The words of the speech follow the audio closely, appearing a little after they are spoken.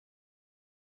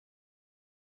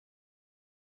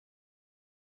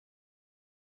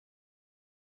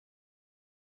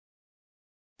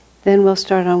Then we'll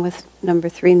start on with number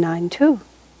 392.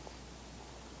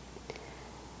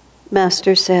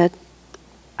 Master said,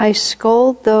 I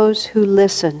scold those who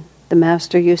listen, the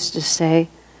Master used to say,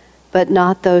 but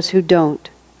not those who don't.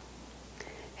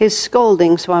 His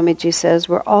scoldings, Swamiji says,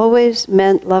 were always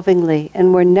meant lovingly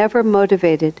and were never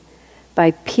motivated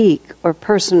by pique or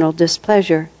personal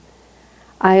displeasure.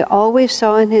 I always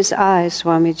saw in his eyes,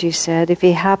 Swamiji said, if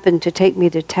he happened to take me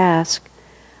to task,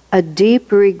 a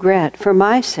deep regret for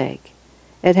my sake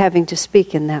at having to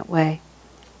speak in that way.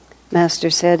 Master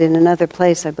said in another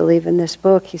place, I believe in this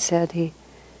book, he said he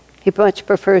much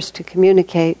prefers to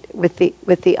communicate with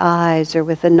the eyes or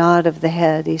with a nod of the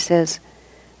head. He says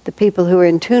the people who were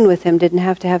in tune with him didn't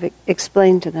have to have it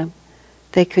explained to them.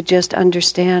 They could just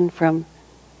understand from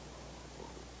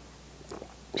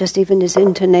just even his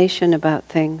intonation about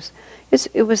things.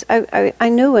 I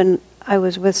knew when I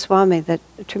was with Swami that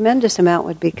a tremendous amount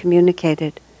would be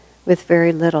communicated with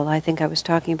very little. I think I was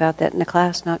talking about that in a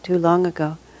class not too long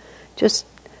ago. Just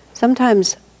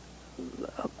sometimes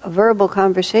a verbal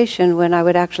conversation, when I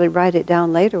would actually write it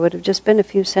down later, would have just been a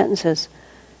few sentences.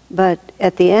 But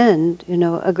at the end,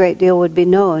 a great deal would be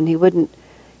known.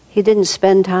 He didn't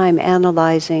spend time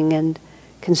analyzing and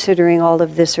considering all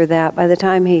of this or that. By the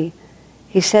time he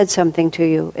said something to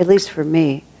you, at least for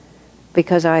me,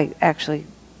 because I actually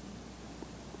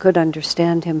could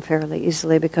understand him fairly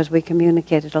easily because we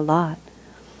communicated a lot.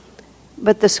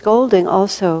 But the scolding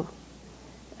also,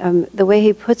 the way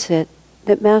he puts it,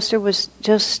 that Master was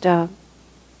just,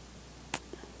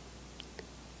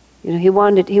 he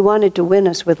wanted to win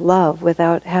us with love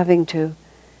without having to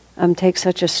take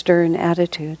such a stern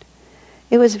attitude.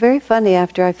 It was very funny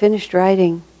after I finished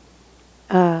writing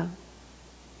Swami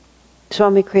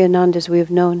Kriyananda as we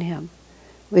have known him,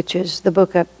 which is the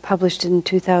book I published in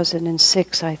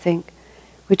 2006, I think,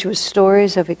 which was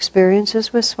stories of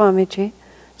experiences with Swamiji,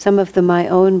 some of them my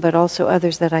own, but also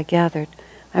others that I gathered.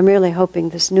 I'm really hoping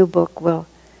this new book will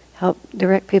help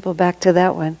direct people back to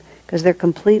that one, because they're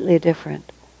completely different.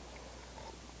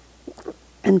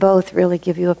 And both really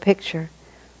give you a picture.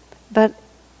 But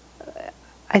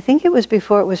I think it was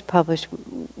before it was published.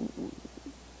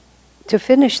 To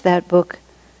finish that book,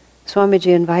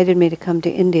 Swamiji invited me to come to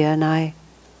India, and I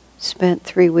spent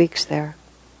 3 weeks there,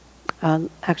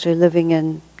 actually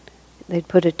living they'd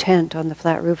put a tent on the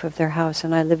flat roof of their house,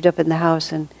 and I lived up in the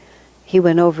house, and he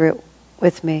went over it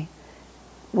with me,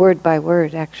 word by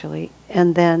word, actually.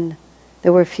 And then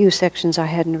there were a few sections I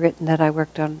hadn't written that I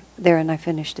worked on there, and I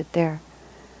finished it there.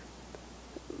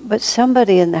 But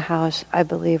somebody in the house, I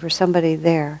believe, or somebody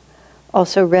there,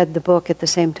 also read the book at the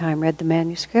same time, read the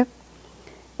manuscript,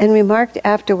 and remarked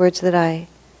afterwards that I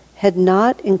had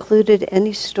not included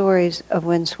any stories of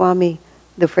when Swami,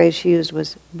 the phrase she used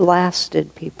was,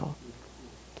 blasted people.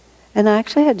 And I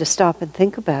actually had to stop and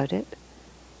think about it.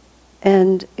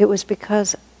 And it was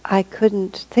because I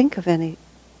couldn't think of any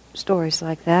stories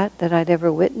like that I'd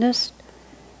ever witnessed,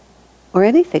 or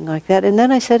anything like that. And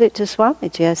then I said it to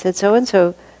Swamiji. I said,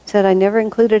 so-and-so said I never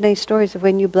included any stories of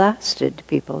when you blasted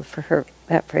people, for her,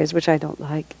 that phrase, which I don't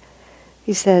like.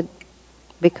 He said,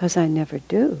 because I never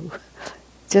do.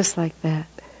 Just like that.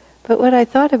 But what I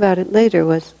thought about it later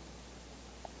was,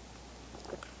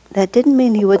 that didn't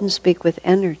mean he wouldn't speak with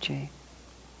energy.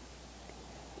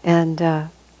 And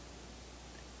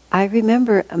I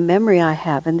remember a memory I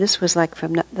have, and this was like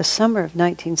from the summer of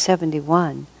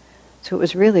 1971, so it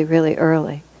was really, really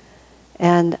early.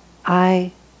 And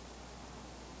I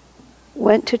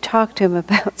went to talk to him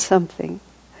about something,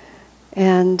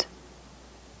 and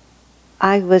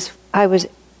I was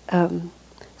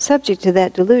subject to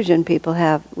that delusion people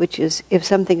have, which is if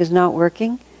something is not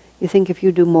working, you think if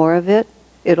you do more of it,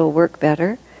 it'll work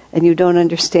better, and you don't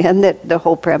understand that the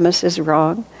whole premise is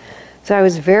wrong. So I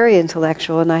was very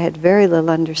intellectual, and I had very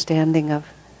little understanding of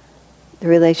the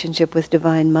relationship with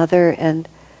Divine Mother, and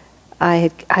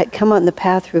I'd come on the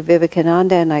path through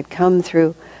Vivekananda, and I'd come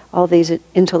through all these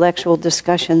intellectual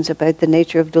discussions about the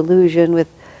nature of delusion with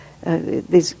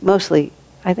these mostly,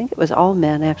 I think it was all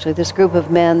men actually, this group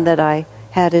of men that I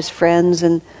had as friends,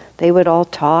 and they would all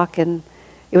talk, and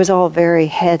it was all very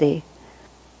heady.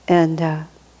 And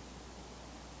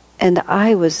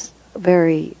I was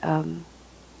very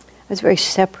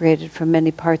separated from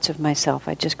many parts of myself.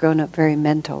 I'd just grown up very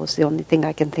mental, is the only thing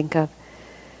I can think of.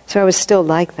 So I was still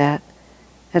like that.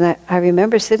 And I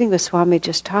remember sitting with Swami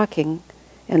just talking,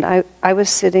 and I was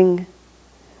sitting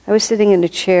in a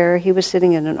chair, he was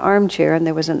sitting in an armchair, and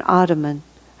there was an ottoman.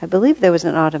 I believe there was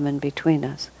an ottoman between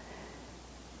us.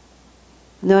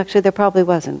 No, actually there probably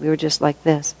wasn't. We were just like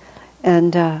this.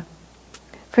 And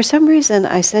for some reason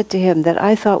I said to him that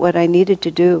I thought what I needed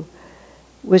to do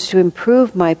was to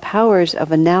improve my powers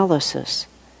of analysis.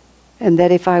 And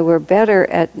that if I were better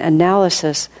at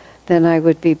analysis, then I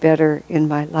would be better in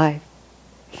my life.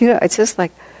 It's just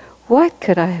like, what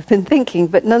could I have been thinking?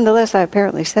 But nonetheless, I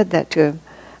apparently said that to him.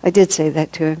 I did say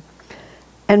that to him.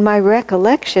 And my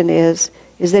recollection is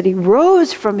that he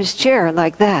rose from his chair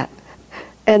like that,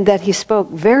 and that he spoke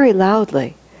very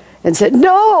loudly and said,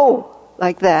 "No!"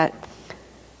 like that.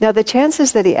 Now, the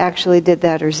chances that he actually did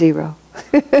that are zero.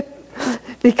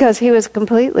 Because he was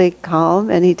completely calm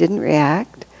and he didn't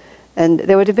react. And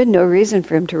there would have been no reason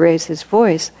for him to raise his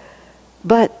voice.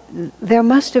 But there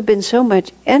must have been so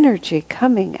much energy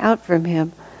coming out from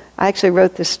him. I actually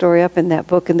wrote this story up in that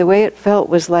book, and the way it felt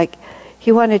was like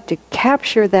he wanted to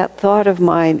capture that thought of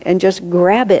mine and just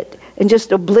grab it and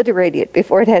just obliterate it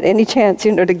before it had any chance,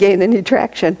 to gain any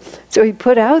traction. So he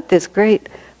put out this great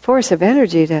force of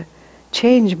energy to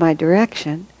change my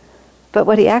direction. But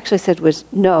what he actually said was,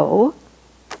 "No,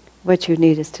 what you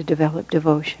need is to develop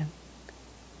devotion."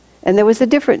 And there was a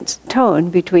different tone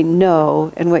between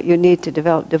no and what you need to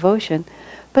develop devotion.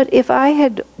 But if I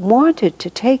had wanted to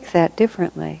take that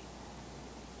differently,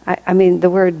 I mean, the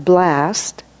word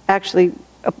blast actually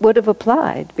would have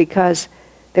applied, because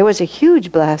there was a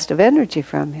huge blast of energy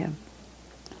from him.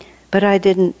 But I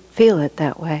didn't feel it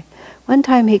that way. One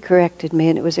time he corrected me,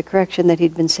 and it was a correction that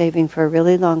he'd been saving for a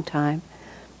really long time.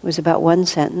 It was about one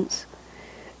sentence.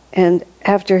 And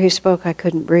after he spoke, I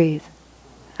couldn't breathe.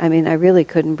 I mean, I really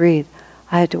couldn't breathe.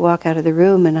 I had to walk out of the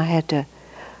room, and I had to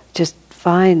just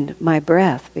find my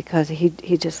breath, because he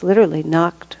just literally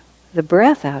knocked the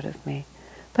breath out of me.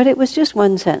 But it was just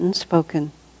one sentence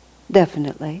spoken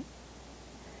definitely.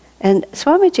 And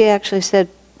Swamiji actually said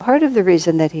part of the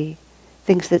reason that he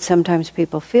thinks that sometimes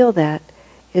people feel that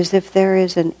is if there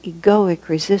is an egoic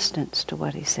resistance to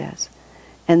what he says.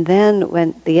 And then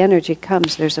when the energy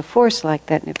comes, there's a force like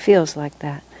that, and it feels like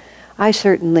that. I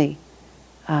certainly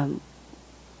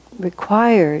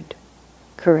required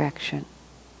correction.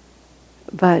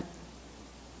 But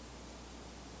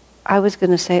I was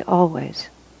going to say always,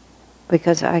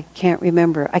 because I can't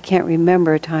remember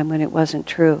a time when it wasn't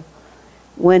true.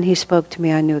 When he spoke to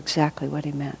me, I knew exactly what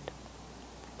he meant.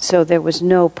 So there was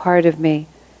no part of me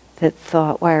that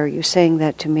thought, "Why are you saying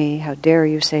that to me? How dare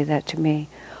you say that to me?"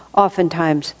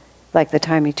 Oftentimes, like the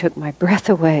time he took my breath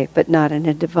away, but not in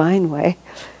a divine way,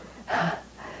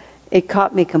 it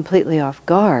caught me completely off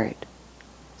guard.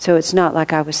 So it's not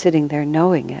like I was sitting there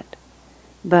knowing it.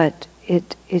 But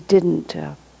it didn't,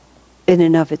 in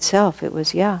and of itself, it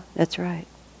was, yeah, that's right.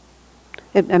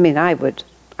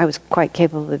 I was quite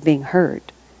capable of being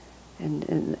hurt.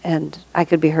 And I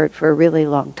could be hurt for a really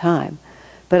long time.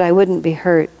 But I wouldn't be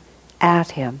hurt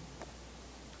at him.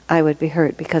 I would be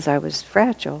hurt because I was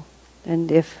fragile.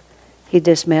 And if he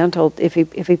dismantled, if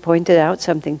he pointed out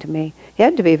something to me, he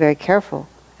had to be very careful,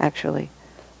 actually,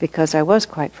 because I was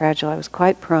quite fragile. I was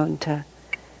quite prone to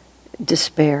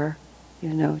despair,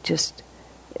 just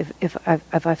if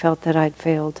I felt that I'd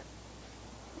failed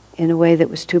in a way that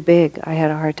was too big, I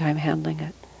had a hard time handling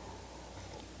it.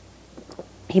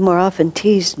 He more often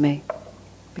teased me,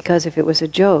 because if it was a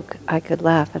joke, I could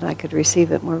laugh and I could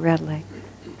receive it more readily.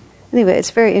 Anyway,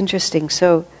 it's very interesting.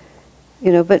 So,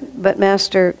 but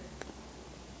Master,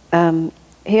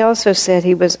 he also said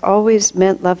he was always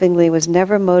meant lovingly, was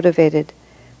never motivated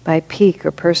by pique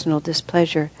or personal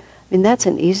displeasure. I mean, that's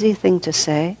an easy thing to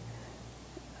say,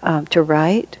 to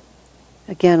write.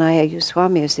 Again, I use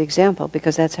Swami as the example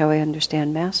because that's how I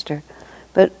understand Master.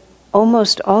 But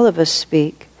almost all of us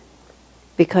speak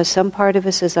because some part of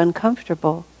us is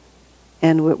uncomfortable.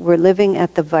 And we're living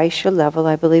at the Vaishya level.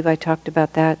 I believe I talked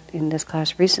about that in this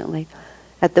class recently.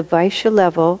 At the Vaishya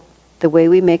level, the way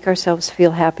we make ourselves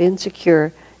feel happy and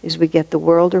secure is we get the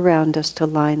world around us to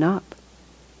line up.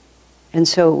 And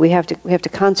so we have to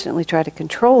constantly try to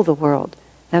control the world.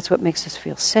 That's what makes us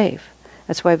feel safe.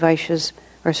 That's why Vaishyas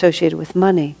are associated with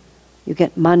money. You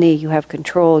get money, you have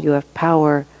control, you have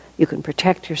power, you can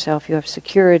protect yourself, you have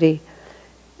security.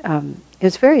 It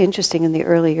was very interesting in the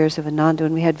early years of Ananda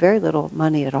when we had very little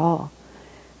money at all.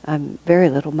 Very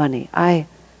little money.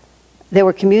 There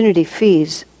were community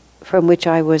fees from which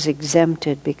I was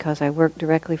exempted because I worked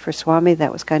directly for Swami.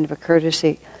 That was kind of a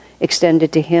courtesy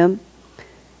extended to him.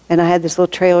 And I had this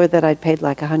little trailer that I'd paid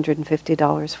like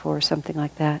 $150 for, or something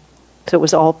like that. So it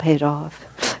was all paid off.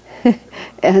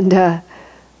 And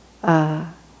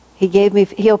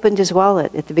he opened his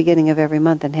wallet at the beginning of every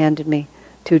month and handed me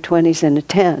 2 20s and a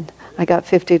 10. I got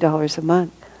 $50 a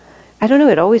month. I don't know,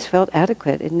 it always felt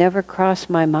adequate. It never crossed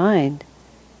my mind.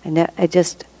 I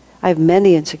have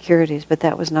many insecurities, but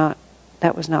that was not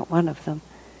one of them.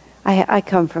 I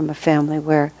come from a family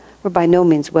where we're by no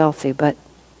means wealthy, but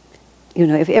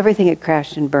if everything had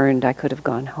crashed and burned, I could have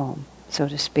gone home, so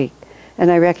to speak.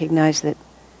 And I recognized that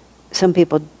some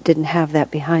people didn't have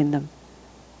that behind them.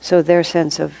 So their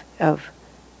sense of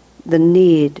the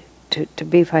need to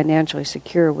be financially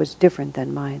secure was different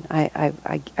than mine. I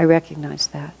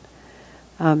recognized that.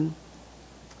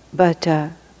 But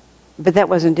that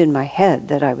wasn't in my head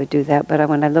that I would do that. But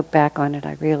when I look back on it,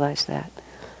 I realized that.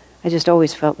 I just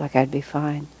always felt like I'd be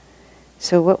fine.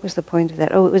 So what was the point of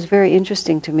that? Oh, it was very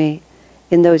interesting to me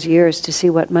in those years to see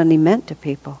what money meant to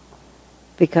people.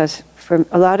 Because for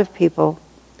a lot of people,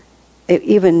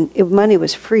 if money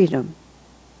was freedom.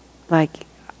 Like,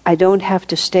 I don't have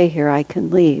to stay here, I can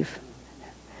leave.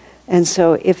 And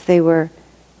so if they were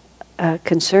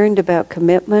concerned about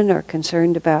commitment or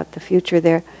concerned about the future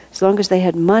there, as long as they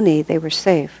had money, they were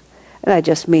safe. And I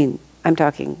just mean, I'm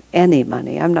talking any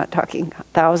money. I'm not talking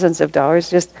thousands of dollars,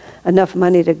 just enough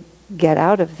money to get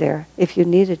out of there if you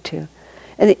needed to.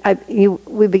 And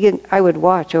I would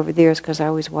watch over the years, because I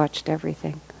always watched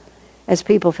everything. As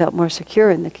people felt more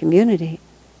secure in the community,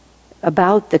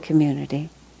 about the community,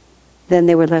 then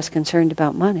they were less concerned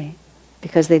about money,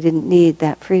 because they didn't need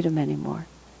that freedom anymore.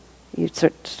 You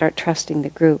start trusting the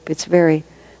group.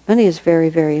 Money is very,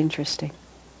 very interesting.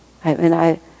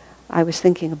 I was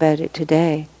thinking about it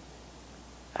today.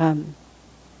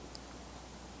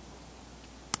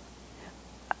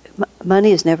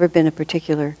 Money has never been a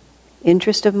particular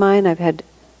interest of mine. I've had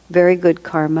very good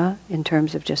karma in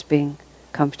terms of just being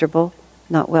comfortable,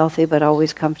 not wealthy, but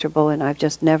always comfortable, and I've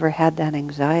just never had that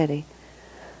anxiety.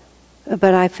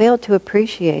 But I failed to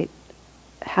appreciate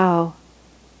how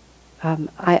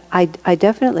I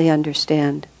definitely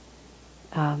understand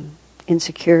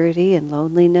insecurity and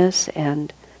loneliness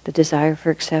and the desire for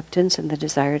acceptance and the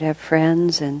desire to have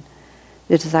friends and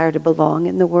the desire to belong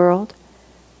in the world.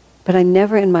 But I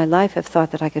never in my life have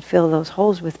thought that I could fill those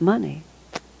holes with money.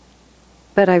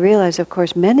 But I realize, of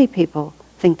course, many people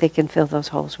think they can fill those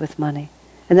holes with money.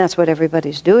 And that's what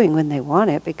everybody's doing when they want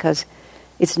it, because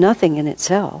it's nothing in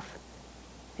itself.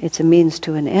 It's a means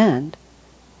to an end.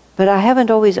 But I haven't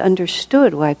always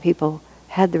understood why people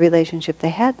had the relationship they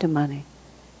had to money.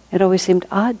 It always seemed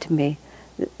odd to me.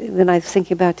 When I was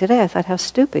thinking about today, I thought, how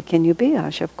stupid can you be,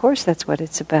 Asha? Of course that's what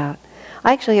it's about.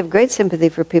 I actually have great sympathy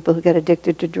for people who get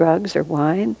addicted to drugs or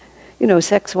wine.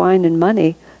 Sex, wine, and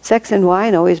money. Sex and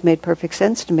wine always made perfect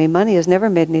sense to me. Money has never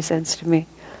made any sense to me.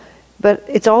 But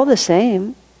it's all the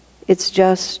same. It's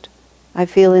just I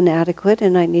feel inadequate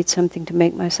and I need something to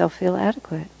make myself feel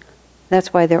adequate.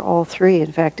 That's why they're all three.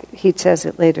 In fact, he says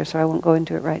it later, so I won't go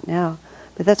into it right now.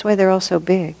 But that's why they're all so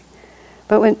big.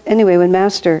 But when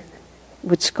Master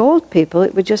would scold people,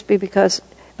 it would just be because,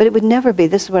 but it would never be,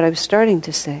 this is what I was starting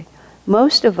to say.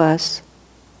 Most of us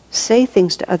say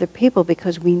things to other people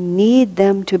because we need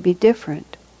them to be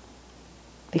different.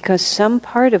 Because some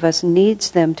part of us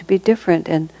needs them to be different.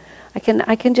 And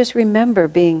I can just remember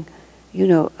being,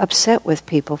 upset with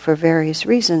people for various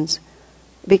reasons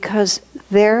because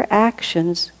their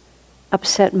actions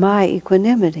upset my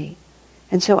equanimity.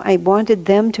 And so I wanted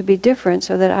them to be different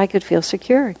so that I could feel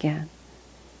secure again.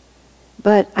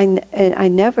 But I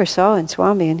never saw in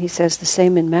Swami, and he says the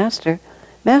same in Master,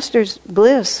 Master's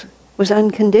bliss was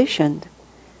unconditioned.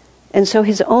 And so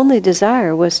his only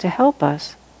desire was to help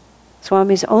us.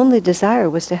 Swami's only desire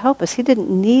was to help us. He didn't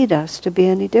need us to be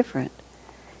any different.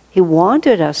 He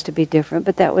wanted us to be different,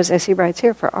 but that was, as he writes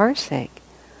here, for our sake.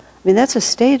 I mean, that's a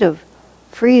state of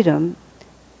freedom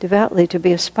devoutly to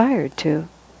be aspired to,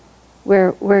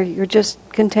 where you're just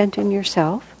content in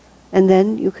yourself, and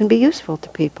then you can be useful to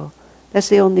people. That's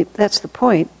the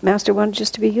point. Master wanted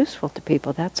just to be useful to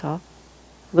people, that's all.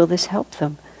 Will this help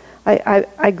them?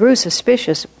 I grew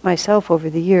suspicious myself over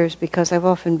the years because I've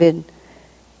often been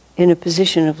in a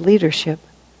position of leadership.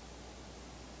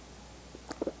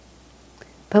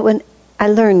 But when I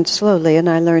learned slowly, and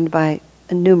I learned by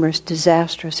numerous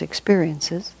disastrous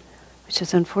experiences, which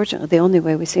is unfortunately the only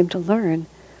way we seem to learn,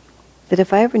 that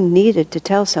if I ever needed to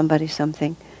tell somebody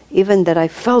something, even that I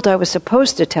felt I was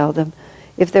supposed to tell them,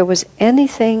 if there was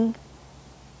anything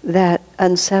that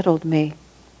unsettled me,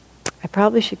 I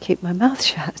probably should keep my mouth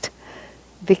shut,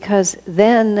 because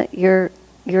then you're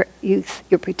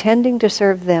pretending to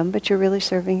serve them, but you're really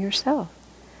serving yourself.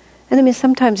 And I mean,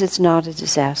 sometimes it's not a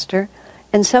disaster,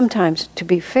 and sometimes, to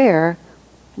be fair,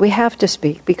 we have to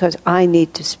speak because I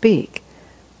need to speak.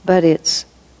 But it's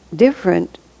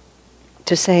different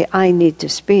to say I need to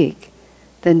speak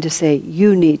than to say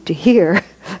you need to hear,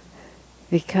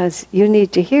 because you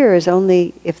need to hear is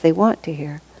only if they want to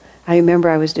hear. I remember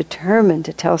I was determined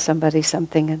to tell somebody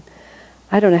something, and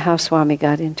I don't know how Swami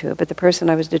got into it, but the person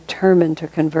I was determined to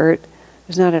convert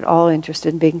was not at all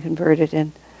interested in being converted,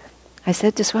 and I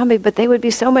said to Swami, but they would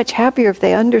be so much happier if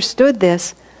they understood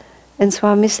this. And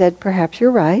Swami said, perhaps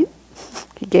you're right.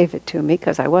 He gave it to me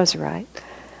because I was right.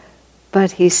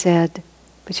 But he said,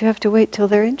 but you have to wait till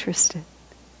they're interested.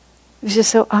 It was just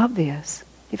so obvious.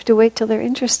 You have to wait till they're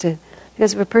interested.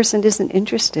 Because if a person isn't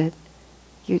interested,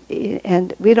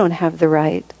 and we don't have the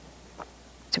right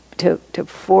to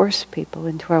force people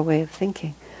into our way of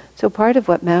thinking. So part of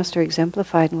what Master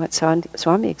exemplified and what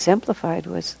Swami exemplified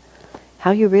was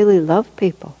how you really love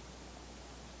people,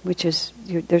 which is,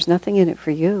 there's nothing in it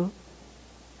for you.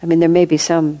 I mean, there may be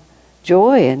some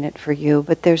joy in it for you,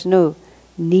 but there's no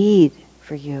need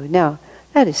for you. Now,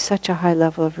 that is such a high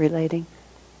level of relating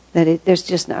that there's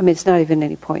just, I mean, it's not even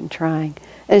any point in trying.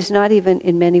 And it's not even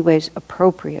in many ways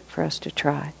appropriate for us to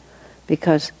try,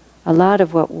 because a lot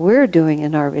of what we're doing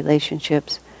in our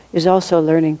relationships is also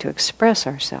learning to express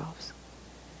ourselves.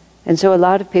 And so a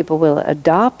lot of people will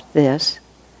adopt this,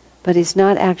 but it's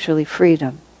not actually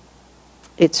freedom.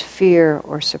 It's fear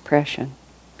or suppression,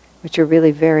 which are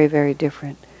really very, very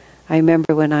different. I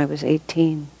remember when I was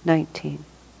 18, 19,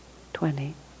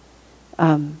 20,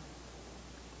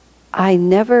 I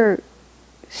never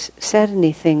said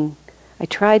anything, I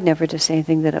tried never to say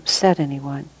anything that upset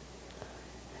anyone.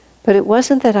 But it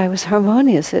wasn't that I was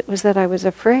harmonious, it was that I was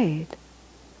afraid.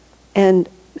 And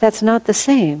that's not the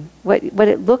same. What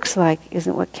it looks like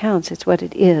isn't what counts, it's what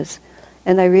it is.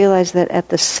 And I realized that at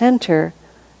the center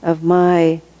of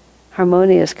my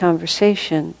harmonious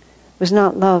conversation was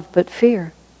not love, but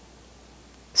fear.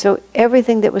 So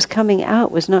everything that was coming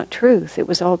out was not truth, it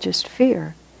was all just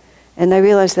fear. And I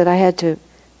realized that I had to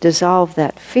dissolve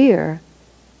that fear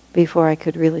before I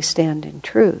could really stand in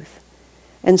truth.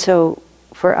 And so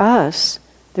for us,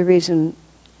 the reason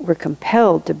we're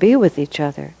compelled to be with each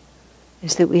other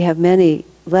is that we have many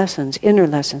lessons, inner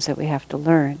lessons that we have to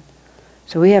learn.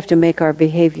 So we have to make our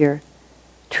behavior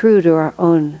true to our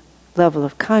own level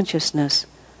of consciousness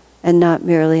and not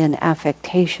merely an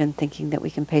affectation thinking that we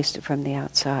can paste it from the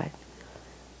outside.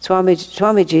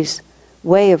 Swamiji's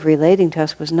way of relating to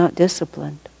us was not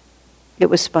disciplined. It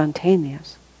was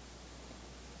spontaneous.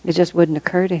 It just wouldn't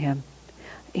occur to him.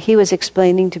 He was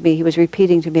explaining to me, he was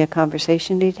repeating to me a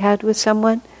conversation he'd had with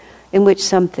someone in which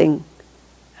something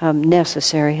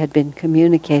necessary had been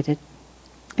communicated.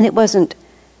 And it wasn't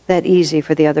that easy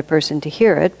for the other person to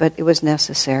hear it, but it was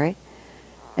necessary.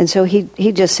 And so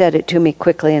he just said it to me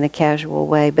quickly in a casual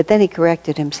way, but then he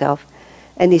corrected himself.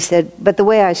 And he said, but the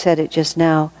way I said it just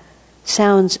now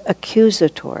sounds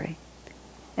accusatory.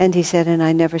 And he said, and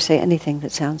I never say anything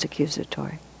that sounds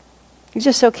accusatory. He's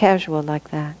just so casual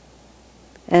like that.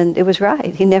 And it was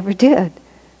right, he never did,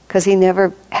 because he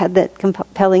never had that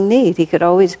compelling need.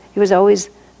 He was always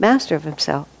master of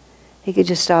himself. He could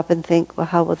just stop and think, well,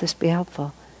 how will this be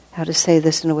helpful? How to say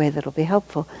this in a way that'll be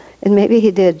helpful. And maybe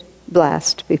he did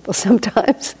blast people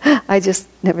sometimes. I just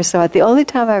never saw it. The only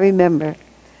time I remember,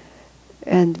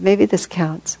 and maybe this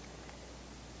counts,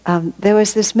 there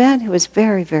was this man who was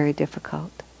very, very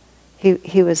difficult.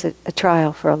 He was a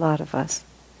trial for a lot of us.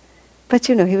 But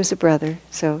he was a brother,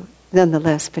 so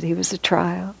nonetheless, but he was a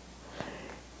trial.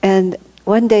 And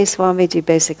one day Swamiji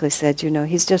basically said,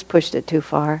 he's just pushed it too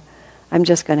far. I'm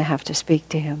just going to have to speak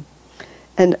to him.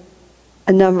 And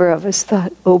a number of us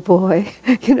thought, oh boy,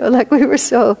 like we were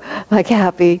so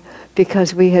happy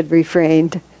because we had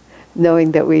refrained,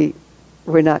 knowing that we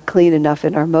were not clean enough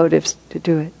in our motives to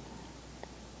do it.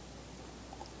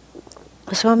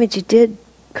 Swamiji did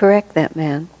correct that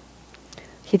man.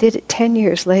 He did it 10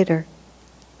 years later.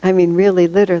 I mean, really,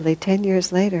 literally 10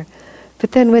 years later.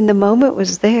 But then when the moment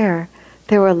was there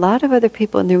were a lot of other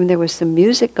people in the room. There was some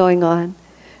music going on.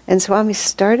 And Swami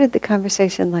started the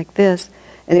conversation like this.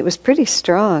 And it was pretty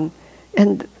strong.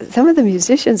 And some of the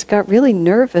musicians got really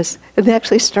nervous. And they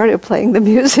actually started playing the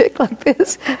music like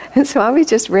this. And Swami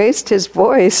just raised his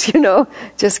voice,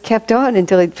 just kept on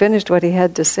until he'd finished what he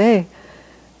had to say.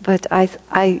 But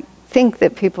I think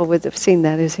that people would have seen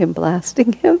that as him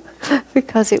blasting him.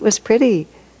 Because it was pretty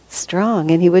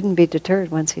strong, and he wouldn't be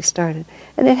deterred once he started.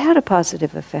 And it had a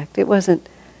positive effect. It wasn't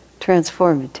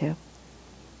transformative.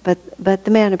 But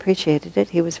the man appreciated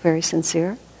it. He was very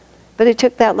sincere. But it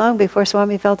took that long before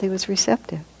Swami felt he was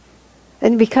receptive.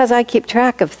 And because I keep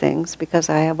track of things, because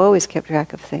I have always kept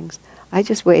track of things, I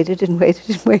just waited and waited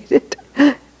and waited.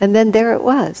 And then there it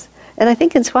was. And I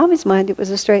think in Swami's mind it was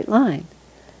a straight line.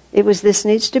 It was, this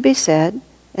needs to be said,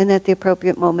 and at the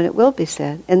appropriate moment it will be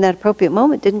said. And that appropriate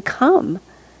moment didn't come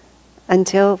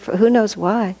until, who knows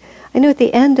why. I know at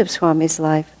the end of Swami's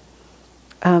life,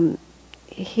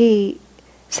 he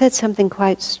said something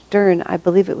quite stern. I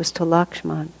believe it was to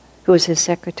Lakshman, who was his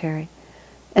secretary.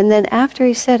 And then after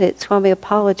he said it, Swami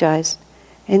apologized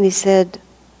And he said,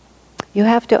 you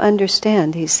have to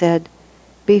understand, he said,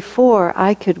 before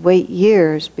I could wait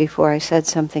years before I said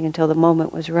something until the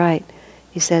moment was right.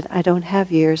 He said, I don't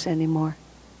have years anymore.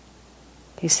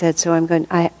 He said, so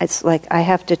it's like I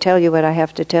have to tell you what I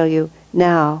have to tell you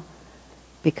now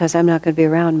because I'm not going to be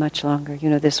around much longer. You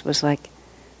know, this was like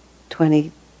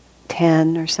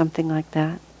 2010 or something like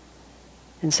that.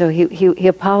 And so he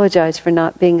apologized for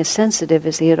not being as sensitive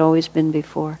as he had always been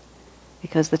before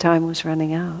because the time was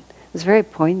running out. It was very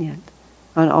poignant.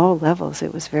 On all levels,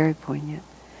 it was very poignant.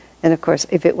 And of course,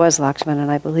 if it was Lakshman,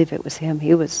 and I believe it was him,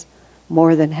 he was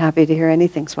more than happy to hear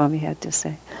anything Swami had to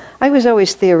say. I was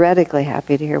always theoretically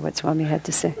happy to hear what Swami had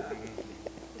to say.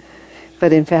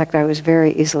 But in fact, I was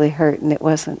very easily hurt, and it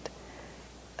wasn't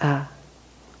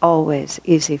always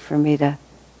easy for me to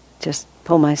just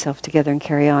pull myself together and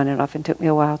carry on. It often took me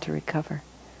a while to recover.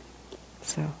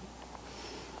 So,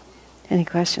 any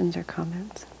questions or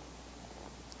comments?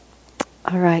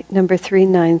 All right, number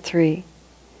 393.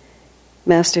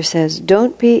 Master says,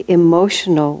 don't be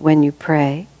emotional when you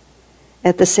pray.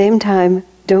 At the same time,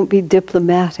 don't be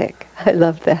diplomatic. I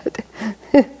love that.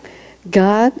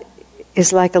 God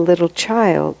is like a little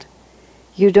child.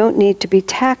 You don't need to be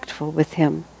tactful with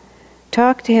him.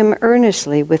 Talk to him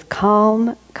earnestly with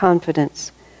calm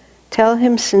confidence. Tell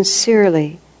him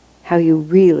sincerely how you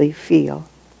really feel.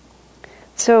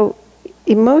 So,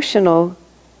 emotional,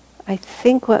 I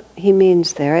think what he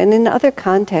means there, and in other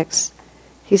contexts,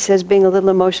 he says being a little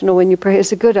emotional when you pray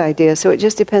is a good idea, so it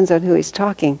just depends on who he's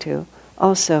talking to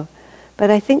also. But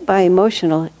I think by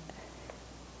emotional,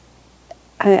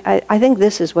 I think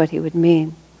this is what he would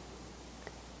mean.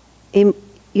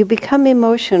 You become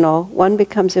emotional, one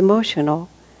becomes emotional,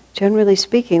 generally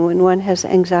speaking, when one has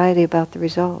anxiety about the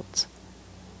results.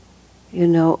 You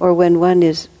know, or when one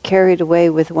is carried away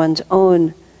with one's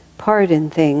own part in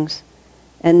things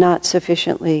and not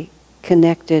sufficiently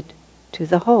connected to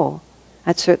the whole.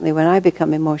 That's certainly when I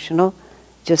become emotional.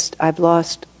 I've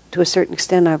lost, to a certain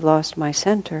extent, I've lost my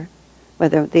center.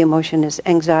 Whether the emotion is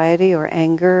anxiety or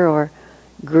anger or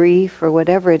grief or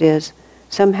whatever it is,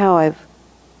 somehow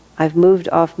I've moved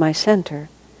off my center.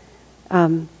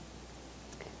 But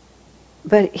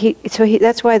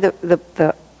that's why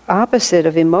the opposite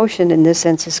of emotion in this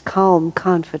sense is calm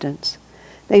confidence.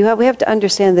 Now we have to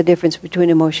understand the difference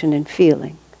between emotion and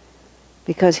feeling.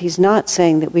 Because he's not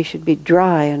saying that we should be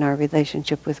dry in our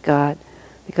relationship with God,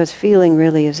 because feeling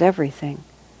really is everything.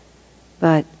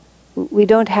 But we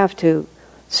don't have to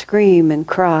scream and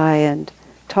cry and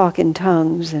talk in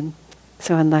tongues and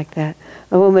so on like that.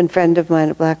 A woman friend of mine,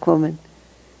 a black woman,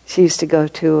 she used to go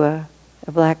to a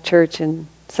black church in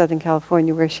Southern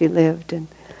California where she lived, and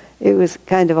it was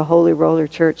kind of a holy roller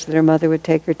church that her mother would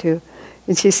take her to.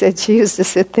 And she said she used to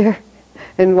sit there,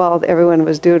 and while everyone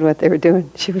was doing what they were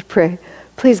doing, she would pray,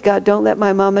 please God, don't let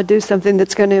my mama do something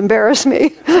that's going to embarrass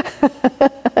me.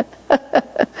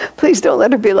 Please don't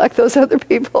let her be like those other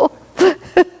people.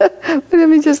 But I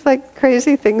mean, just like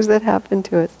crazy things that happen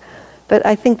to us. But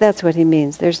I think that's what he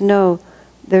means. There's no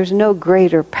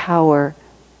greater power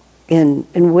in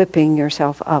whipping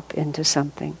yourself up into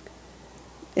something.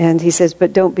 And he says,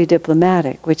 but don't be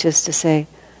diplomatic, which is to say,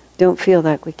 don't feel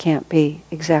like we can't be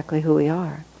exactly who we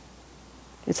are.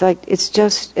 It's like, it's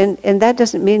just, and that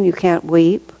doesn't mean you can't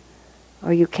weep,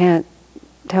 or you can't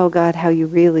tell God how you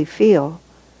really feel,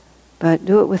 but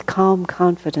do it with calm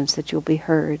confidence that you'll be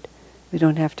heard. We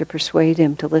don't have to persuade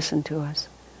him to listen to us.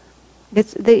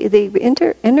 It's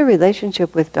the inner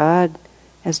relationship with God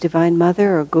as Divine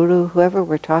Mother or Guru, whoever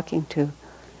we're talking to.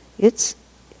 It's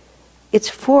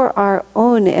for our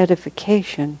own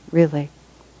edification, really.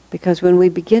 Because when we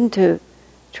begin to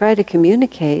try to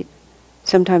communicate,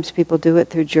 sometimes people do it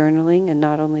through journaling and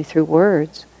not only through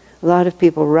words. A lot of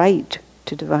people write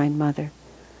to Divine Mother.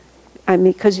 I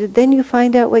mean, because then you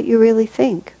find out what you really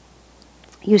think.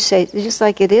 You say, just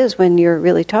like it is when you're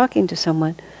really talking to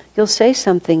someone, you'll say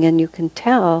something and you can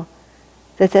tell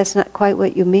that that's not quite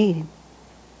what you mean.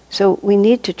 So we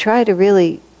need to try to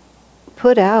really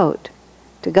put out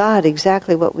to God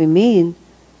exactly what we mean.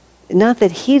 Not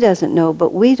that he doesn't know,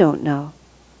 but we don't know.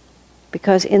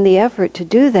 Because in the effort to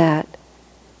do that,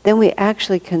 then we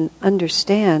actually can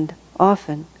understand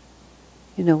often,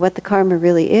 what the karma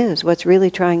really is, what's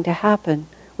really trying to happen,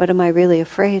 what am I really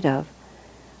afraid of.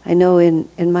 I know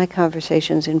in my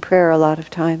conversations in prayer a lot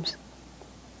of times,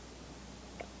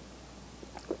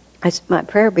 my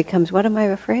prayer becomes, what am I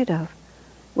afraid of?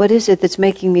 What is it that's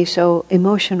making me so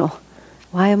emotional?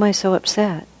 Why am I so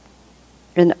upset?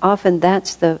 And often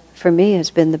that's for me, has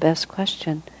been the best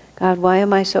question. God, why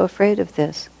am I so afraid of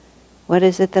this? What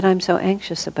is it that I'm so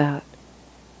anxious about?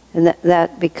 And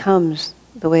that becomes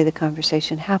the way the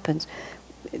conversation happens.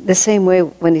 The same way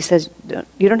when he says,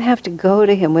 you don't have to go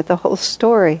to him with the whole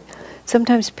story.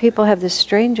 Sometimes people have this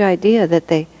strange idea that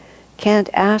they can't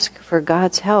ask for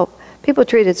God's help. People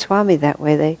treated Swami that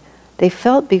way. They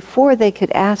felt before they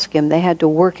could ask him, they had to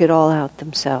work it all out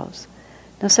themselves.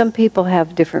 Now some people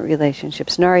have different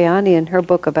relationships. Narayani, in her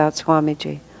book about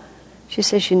Swamiji, she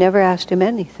says she never asked him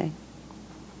anything,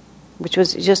 which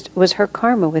was her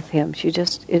karma with him.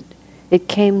 It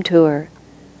came to her.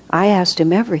 I asked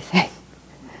him everything.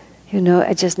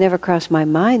 It just never crossed my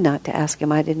mind not to ask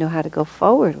him. I didn't know how to go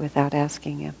forward without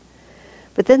asking him.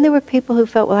 But then there were people who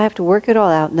felt, well, I have to work it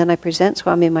all out, and then I present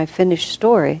Swami my finished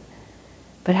story.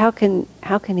 But how can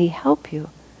he help you?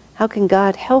 How can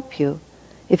God help you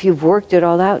if you've worked it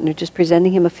all out and you're just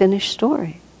presenting him a finished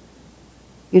story?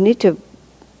 You need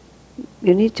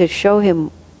to show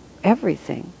him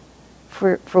everything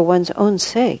for one's own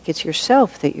sake. It's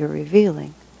yourself that you're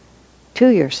revealing to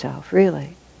yourself,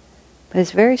 really. But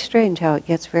it's very strange how it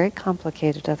gets very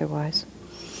complicated otherwise.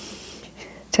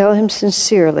 Tell him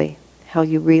sincerely how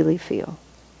you really feel.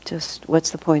 Just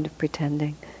what's the point of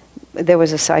pretending? There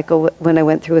was a cycle when I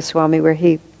went through with Swami where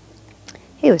he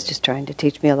was just trying to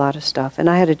teach me a lot of stuff, and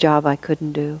I had a job I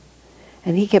couldn't do.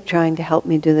 And he kept trying to help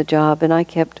me do the job, and I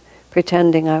kept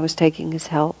pretending I was taking his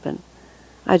help, and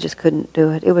I just couldn't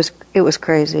do it. It was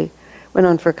crazy. Went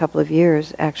on for a couple of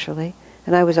years, actually.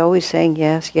 And I was always saying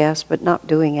yes, yes, but not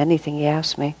doing anything he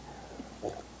asked me.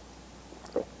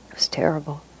 It was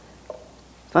terrible.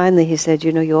 Finally he said,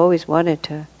 you always wanted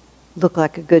to look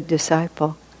like a good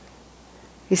disciple.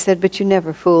 He said, but you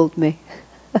never fooled me.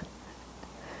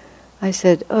 I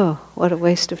said, oh, what a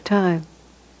waste of time.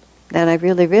 And I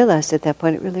really realized at that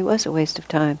point it really was a waste of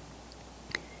time.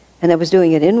 And I was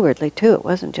doing it inwardly too. It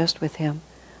wasn't just with him.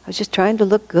 I was just trying to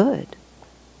look good.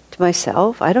 To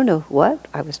myself, I don't know what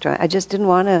I was trying. I just didn't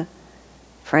want to,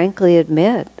 frankly,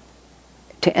 admit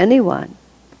to anyone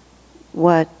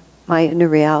what my inner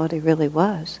reality really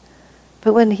was.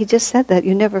 But when he just said that,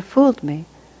 you never fooled me,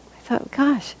 I thought,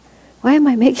 gosh, why am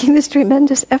I making this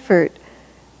tremendous effort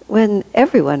when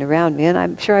everyone around me, and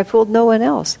I'm sure I fooled no one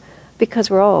else, because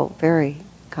we're all very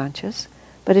conscious.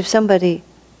 But if somebody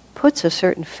puts a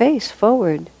certain face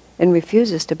forward and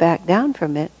refuses to back down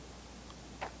from it,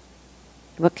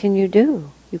 what can you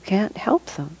do? You can't help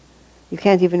them. You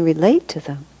can't even relate to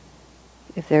them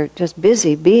if they're just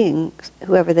busy being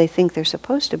whoever they think they're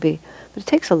supposed to be. But it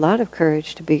takes a lot of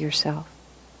courage to be yourself.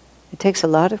 It takes a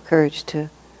lot of courage to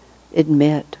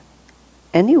admit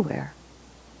anywhere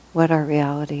what our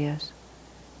reality is.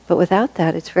 But without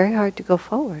that, it's very hard to go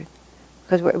forward,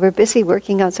 because we're busy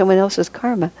working out someone else's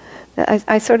karma.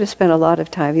 I sort of spent a lot of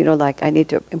time, like I need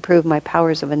to improve my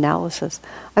powers of analysis.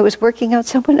 I was working out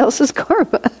someone else's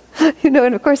karma, and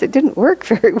of course it didn't work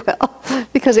very well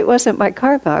because it wasn't my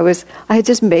karma. I had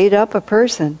just made up a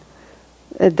person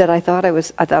that I thought I was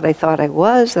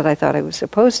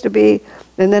supposed to be,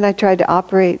 and then I tried to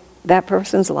operate that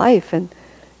person's life, and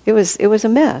it was a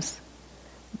mess,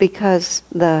 because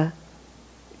the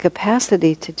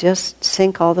capacity to just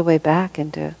sink all the way back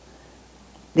into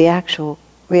the actual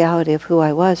reality of who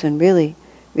I was and really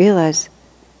realize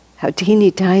how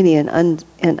teeny tiny and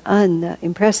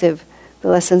unimpressive the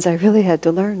lessons I really had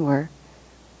to learn were.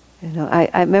 I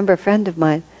remember a friend of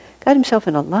mine got himself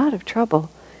in a lot of trouble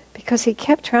because he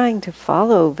kept trying to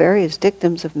follow various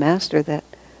dictums of Master that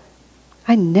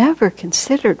I never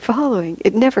considered following.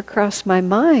 It never crossed my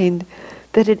mind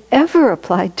that it ever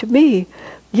applied to me.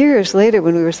 Years later,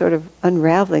 when we were sort of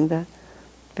unraveling the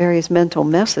various mental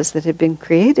messes that had been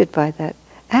created by that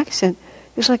action,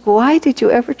 it was like, why did you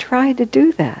ever try to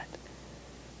do that?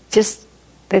 Just,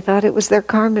 they thought it was their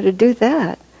karma to do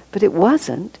that, but it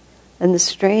wasn't, and the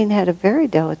strain had a very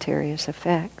deleterious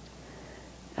effect.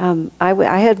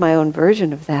 I had my own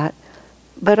version of that,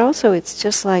 but also it's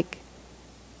just like,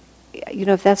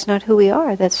 if that's not who we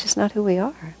are, that's just not who we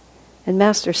are. And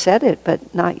Master said it,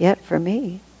 but not yet for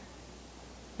me.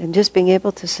 And just being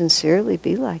able to sincerely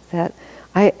be like that.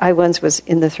 I once was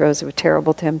in the throes of a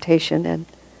terrible temptation, and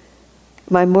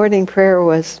my morning prayer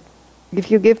was,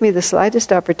 if you give me the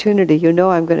slightest opportunity,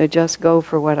 I'm going to just go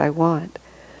for what I want.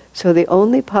 So the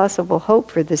only possible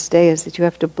hope for this day is that you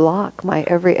have to block my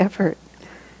every effort.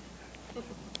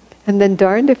 And then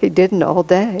darned if he didn't all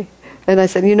day. And I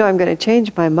said, I'm going to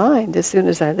change my mind as soon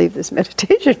as I leave this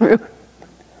meditation room.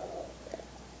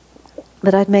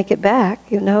 But I'd make it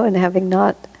back, and having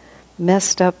not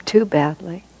messed up too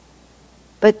badly.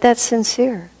 But that's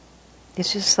sincere.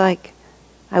 It's just like,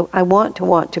 I want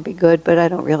to be good, but I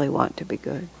don't really want to be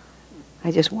good.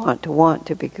 I just want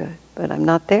to be good, but I'm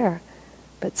not there.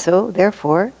 But so,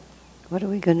 therefore, what are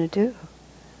we going to do?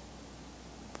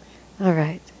 All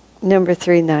right. Number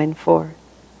 394.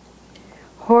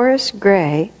 Horace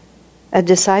Gray, a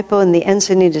disciple in the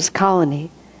Encinitas colony,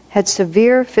 had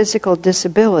severe physical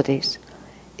disabilities.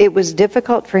 It was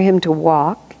difficult for him to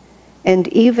walk, and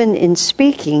even in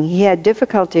speaking, he had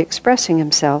difficulty expressing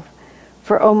himself,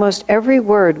 for almost every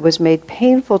word was made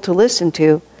painful to listen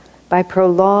to by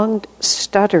prolonged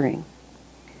stuttering.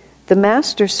 The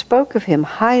master spoke of him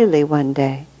highly one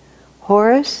day.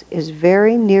 "Horace is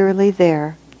very nearly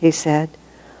there," he said.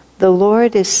 "The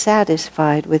Lord is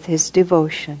satisfied with his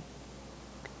devotion."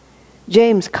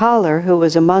 James Collar, who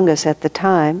was among us at the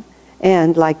time,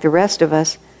 and, like the rest of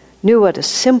us, knew what a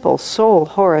simple soul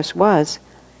Horace was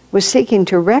seeking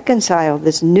to reconcile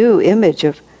this new image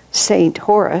of Saint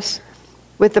Horace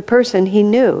with the person he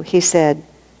knew. He said,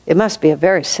 "It must be a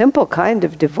very simple kind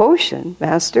of devotion,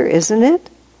 Master, isn't it?"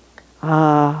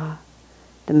 "Ah,"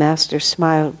 the Master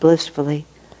smiled blissfully,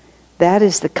 "that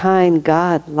is the kind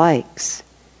God likes.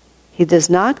 He does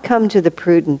not come to the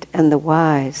prudent and the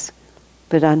wise,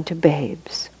 but unto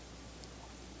babes."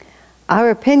 Our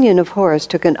opinion of Horace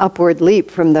took an upward leap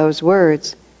from those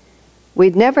words.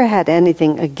 We'd never had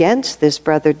anything against this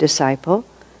brother disciple.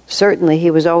 Certainly he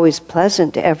was always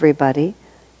pleasant to everybody.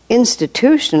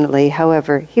 Institutionally,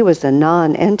 however, he was a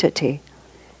non-entity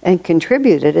and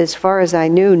contributed, as far as I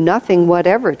knew, nothing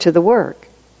whatever to the work.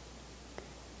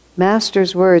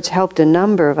 Master's words helped a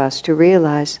number of us to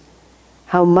realize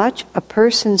how much a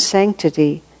person's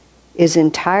sanctity is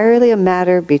entirely a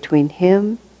matter between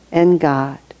him and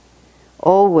God.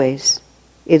 Always,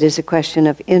 it is a question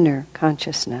of inner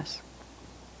consciousness.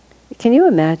 Can you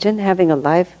imagine having a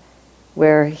life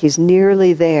where he's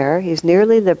nearly there, he's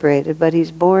nearly liberated, but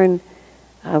he's born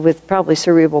with probably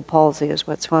cerebral palsy, is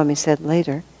what Swami said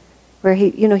later, where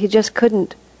he just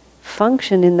couldn't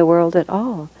function in the world at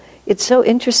all. It's so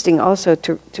interesting also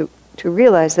to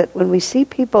realize that when we see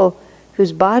people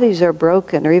whose bodies are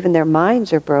broken or even their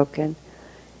minds are broken,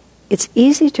 it's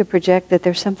easy to project that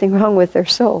there's something wrong with their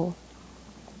soul.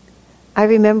 I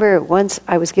remember once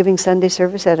I was giving Sunday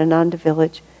service at Ananda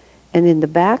Village, and in the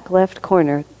back left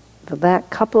corner, the back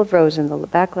couple of rows in the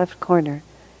back left corner,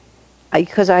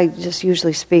 because I just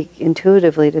usually speak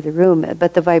intuitively to the room,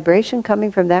 but the vibration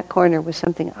coming from that corner was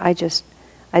something I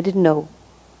didn't know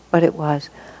what it was.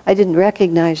 I didn't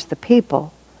recognize the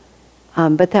people,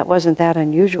 but that wasn't that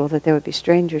unusual that there would be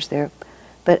strangers there.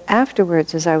 But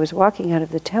afterwards, as I was walking out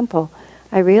of the temple,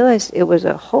 I realized it was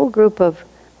a whole group of,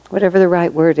 whatever the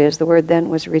right word is, the word then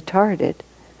was retarded,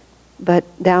 but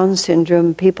Down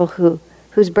syndrome people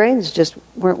whose brains just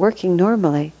weren't working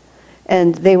normally.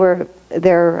 And they were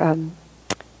their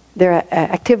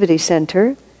activity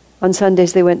center. On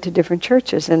Sundays they went to different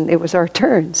churches, and it was our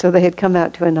turn, so they had come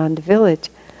out to Ananda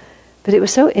Village. But it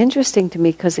was so interesting to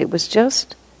me because it was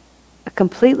just a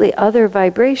completely other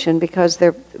vibration because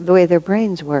the way their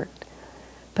brains worked.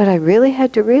 But I really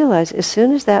had to realize as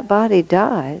soon as that body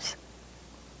dies,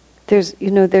 there's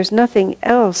nothing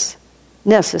else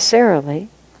necessarily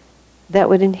that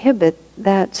would inhibit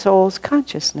that soul's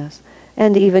consciousness.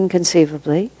 And even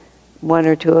conceivably, one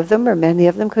or two of them or many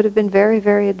of them could have been very,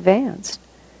 very advanced.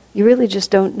 You really just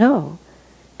don't know,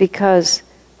 because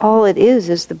all it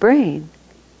is the brain.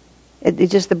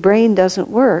 The brain doesn't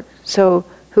work. So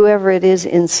whoever it is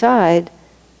inside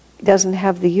doesn't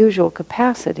have the usual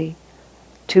capacity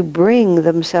to bring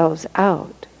themselves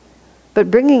out.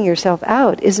 But bringing yourself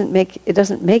out doesn't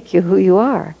make you who you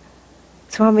are.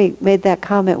 Swami made that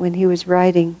comment when he was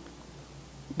writing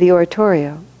the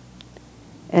oratorio.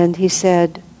 And he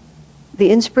said, "The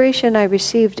inspiration I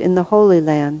received in the Holy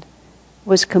Land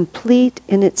was complete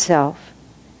in itself."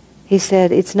 He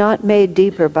said, "It's not made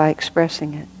deeper by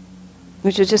expressing it,"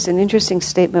 which is just an interesting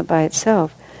statement by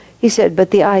itself. He said,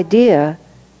 but the idea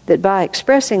that by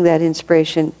expressing that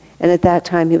inspiration, and at that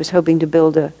time he was hoping to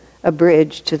build a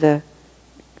bridge to the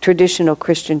traditional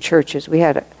Christian churches. We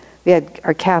had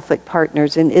our Catholic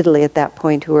partners in Italy at that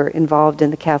point who were involved in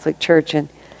the Catholic Church, and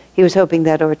he was hoping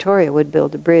that oratorio would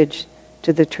build a bridge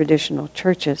to the traditional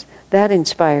churches. That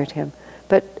inspired him.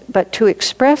 But to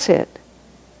express it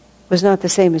was not the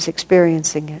same as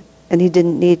experiencing it, and he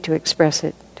didn't need to express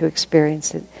it to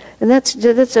experience it. And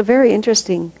that's a very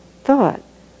interesting thought,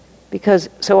 because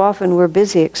so often we're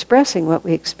busy expressing what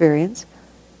we experience,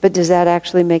 but does that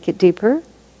actually make it deeper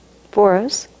for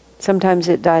us? Sometimes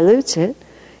it dilutes it.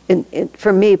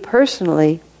 For me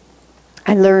personally,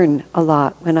 I learn a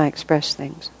lot when I express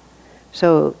things.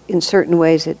 So in certain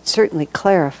ways it certainly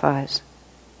clarifies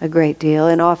a great deal,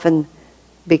 and often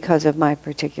because of my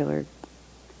particular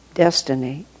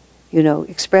destiny,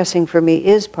 expressing for me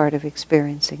is part of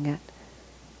experiencing it.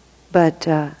 But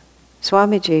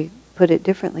Swamiji put it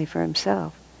differently for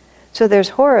himself. So there's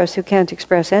Horus who can't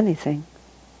express anything.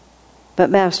 But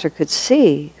Master could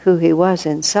see who he was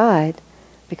inside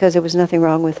because there was nothing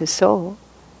wrong with his soul.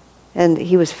 And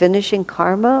he was finishing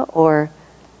karma, or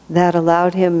that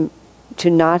allowed him to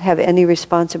not have any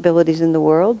responsibilities in the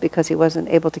world because he wasn't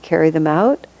able to carry them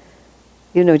out.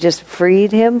 Just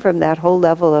freed him from that whole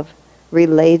level of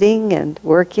relating and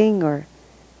working, or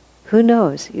who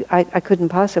knows? I couldn't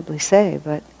possibly say,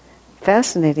 but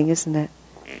fascinating, isn't it?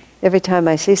 Every time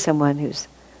I see someone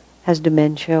has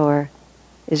dementia or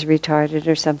is retarded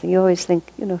or something, you always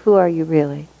think, who are you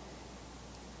really?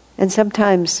 And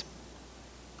sometimes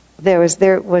there was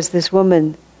this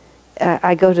woman.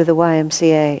 I go to the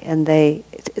YMCA, and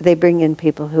they bring in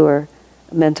people who are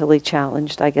mentally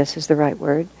challenged, I guess is the right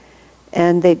word,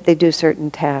 and they do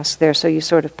certain tasks there. So you're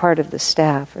sort of part of the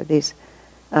staff, or these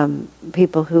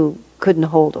people who couldn't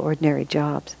hold ordinary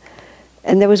jobs.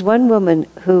 And there was one woman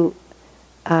who,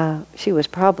 she was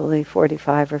probably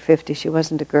 45 or 50. She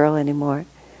wasn't a girl anymore,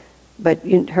 but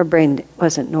her brain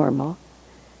wasn't normal.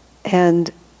 And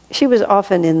she was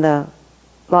often in the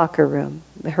locker room.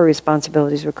 Her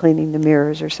responsibilities were cleaning the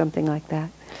mirrors or something like that.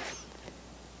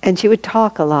 And she would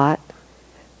talk a lot.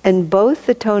 And both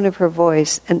the tone of her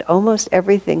voice and almost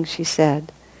everything she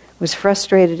said was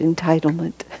frustrated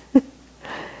entitlement.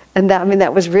 And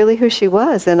that was really who she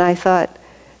was. And I thought,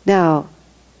 now,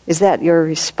 is that your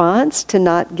response to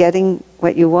not getting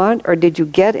what you want? Or did you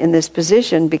get in this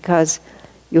position because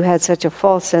you had such a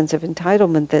false sense of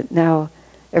entitlement that now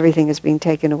everything is being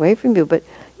taken away from you? But,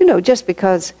 just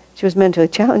because she was mentally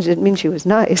challenged didn't mean she was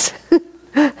nice.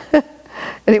 And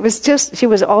it was just, she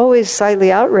was always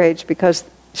slightly outraged because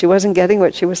she wasn't getting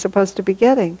what she was supposed to be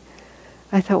getting.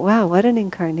 I thought, wow, what an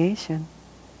incarnation.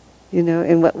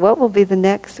 And what will be the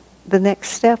next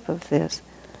step of this?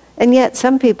 And yet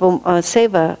some people,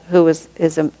 Seva, who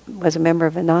was a member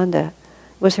of Ananda,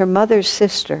 was her mother's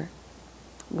sister,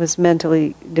 was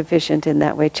mentally deficient in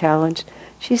that way, challenged.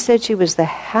 She said she was the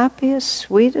happiest,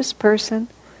 sweetest person.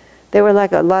 There were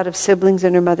like a lot of siblings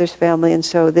in her mother's family, and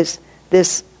so this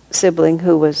sibling,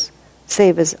 who was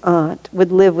Seva's aunt,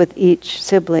 would live with each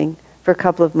sibling for a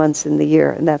couple of months in the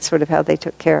year, and that's sort of how they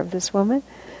took care of this woman.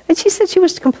 And she said she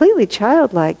was completely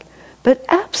childlike, but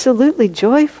absolutely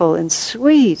joyful and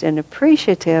sweet and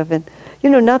appreciative, and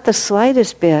not the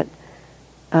slightest bit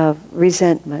of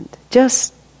resentment.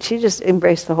 She just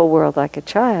embraced the whole world like a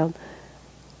child.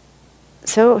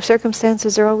 So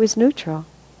circumstances are always neutral.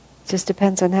 It just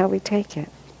depends on how we take it.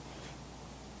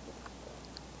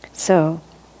 So,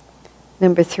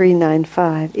 number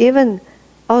 395. Even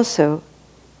also,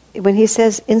 when he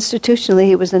says institutionally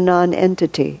he was a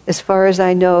non-entity, as far as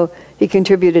I know, he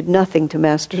contributed nothing to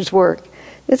Master's work.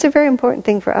 It's a very important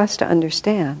thing for us to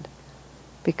understand,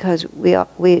 because we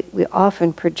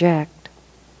often project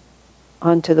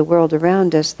onto the world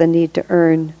around us the need to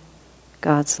earn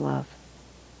God's love.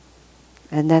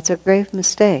 And that's a grave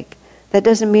mistake. That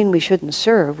doesn't mean we shouldn't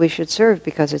serve. We should serve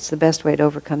because it's the best way to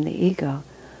overcome the ego.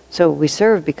 So we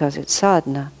serve because it's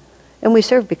sadhana. And we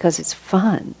serve because it's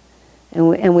fun.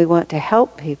 And we want to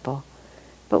help people.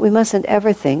 But we mustn't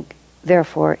ever think,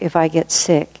 therefore, if I get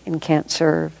sick and can't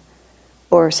serve,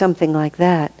 or something like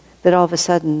that, that all of a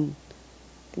sudden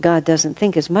God doesn't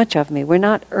think as much of me. We're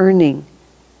not earning.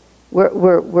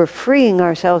 We're freeing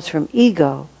ourselves from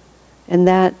ego, and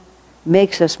that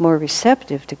makes us more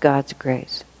receptive to God's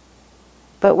grace.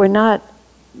 But we're not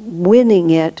winning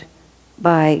it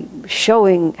by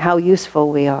showing how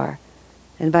useful we are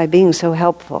and by being so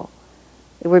helpful.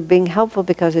 We're being helpful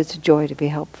because it's a joy to be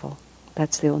helpful.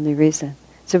 That's the only reason.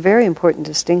 It's a very important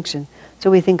distinction.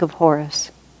 So we think of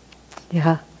Horus.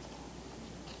 Yeah.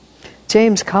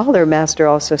 James Collar, Master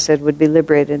also said, would be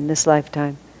liberated in this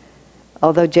lifetime.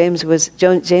 Although James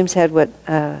had what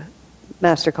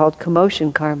Master called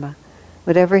commotion karma.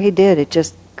 Whatever he did, it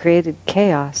just created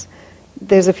chaos.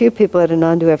 There's a few people at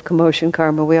Ananda who have commotion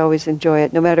karma. We always enjoy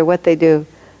it. No matter what they do,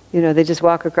 they just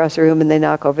walk across the room and they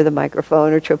knock over the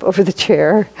microphone or trip over the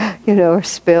chair, or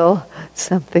spill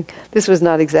something. This was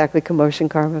not exactly commotion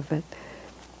karma, but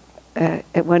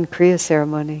at one Kriya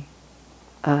ceremony,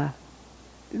 part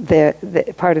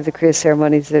of the Kriya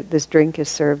ceremony is that this drink is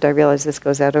served. I realize this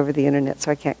goes out over the internet,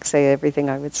 so I can't say everything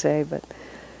I would say, but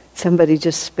somebody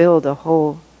just spilled a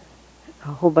whole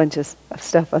bunch of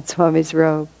stuff on Swami's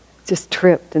robe. Just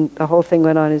tripped, and the whole thing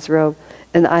went on his robe.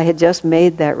 And I had just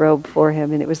made that robe for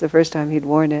him, and it was the first time he'd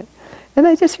worn it. And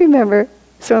I just remember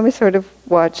Swami sort of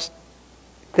watched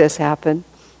this happen.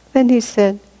 Then he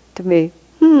said to me,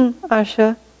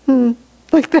 Asha,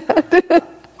 like that.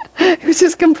 It was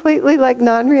just completely like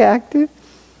non-reactive.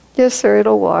 Yes, sir,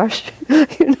 it'll wash.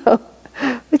 But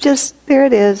just, there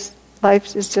it is.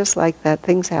 Life is just like that.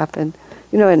 Things happen.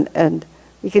 And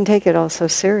we can take it all so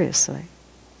seriously.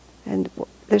 And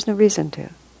there's no reason to.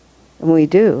 And we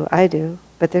do, I do,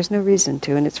 but there's no reason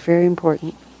to, and it's very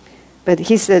important. But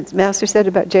Master said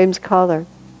about James Collar,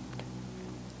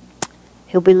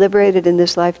 he'll be liberated in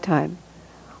this lifetime.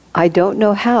 I don't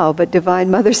know how, but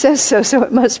Divine Mother says so, so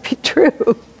it must be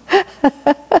true.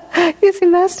 You see,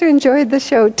 Master enjoyed the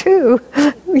show too.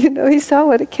 He saw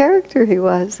what a character he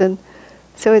was, and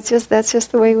so that's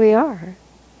just the way we are.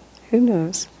 Who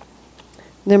knows?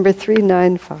 Number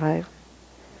 395.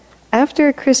 After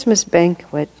a Christmas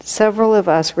banquet, several of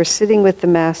us were sitting with the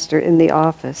Master in the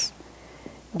office.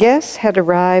 Guests had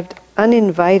arrived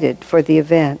uninvited for the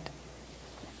event,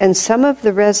 and some of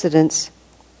the residents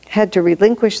had to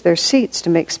relinquish their seats to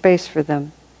make space for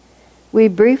them. We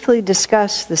briefly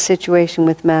discussed the situation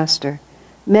with Master.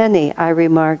 Many, I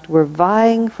remarked, were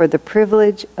vying for the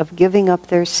privilege of giving up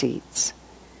their seats.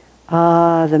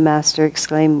 Ah, the Master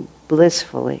exclaimed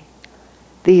blissfully,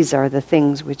 these are the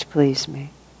things which please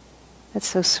me. That's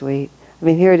so sweet. I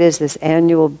mean, here it is, this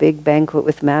annual big banquet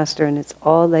with Master, and it's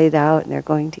all laid out, and they're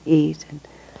going to eat. And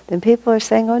then people are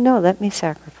saying, oh no, let me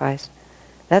sacrifice.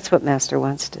 That's what Master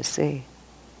wants to see.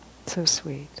 So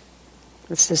sweet.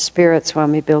 It's the spirit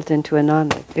Swami built into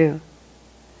Ananda too.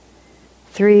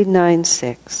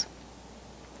 396.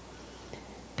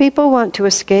 People want to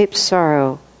escape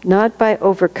sorrow, not by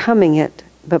overcoming it,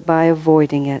 but by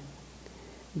avoiding it.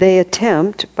 They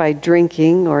attempt, by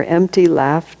drinking or empty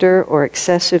laughter or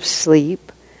excessive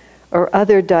sleep or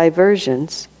other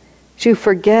diversions, to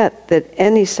forget that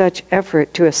any such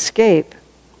effort to escape,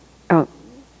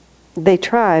 they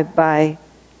try by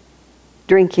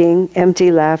drinking, empty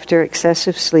laughter,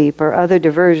 excessive sleep, or other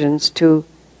diversions to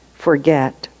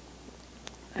forget.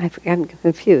 I'm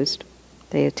confused.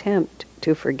 They attempt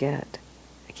to forget.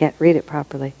 I can't read it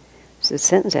properly. Is the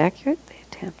sentence accurate? They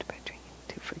attempt by drinking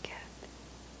to forget.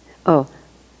 Oh,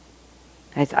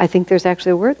 I think there's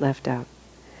actually a word left out.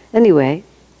 Anyway,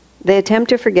 they attempt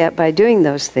to forget by doing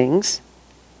those things,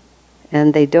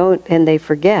 and they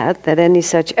forget that any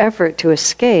such effort to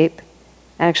escape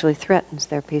actually threatens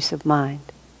their peace of mind.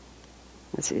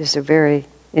 It's a very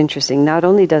interesting. Not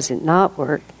only does it not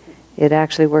work, it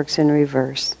actually works in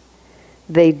reverse.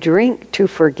 They drink to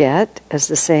forget, as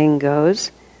the saying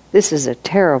goes. This is a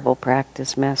terrible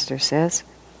practice, Master says.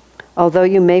 Although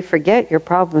you may forget your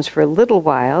problems for a little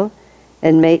while,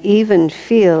 and may even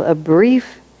feel a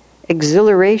brief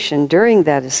exhilaration during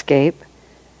that escape,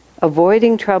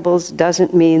 avoiding troubles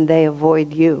doesn't mean they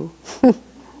avoid you.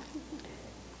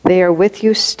 They are with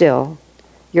you still.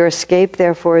 Your escape,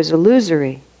 therefore, is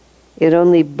illusory. It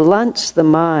only blunts the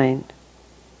mind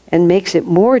and makes it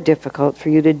more difficult for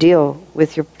you to deal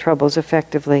with your troubles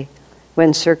effectively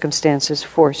when circumstances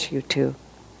force you to.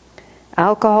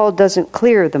 Alcohol doesn't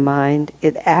clear the mind,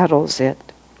 it addles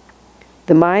it.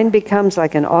 The mind becomes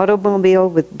like an automobile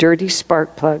with dirty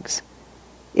spark plugs.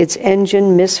 Its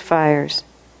engine misfires.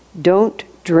 Don't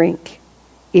drink,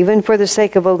 even for the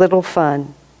sake of a little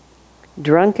fun.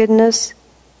 Drunkenness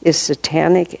is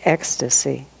satanic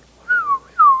ecstasy.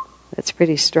 That's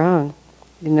pretty strong.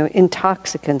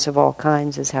 Intoxicants of all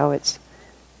kinds is how it's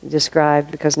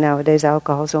described, because nowadays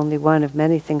alcohol is only one of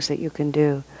many things that you can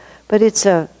do. But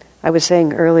I was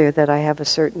saying earlier that I have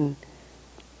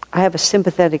a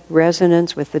sympathetic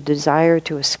resonance with the desire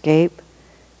to escape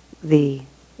the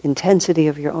intensity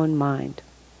of your own mind.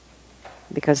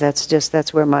 Because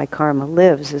that's where my karma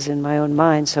lives, is in my own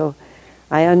mind. So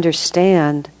I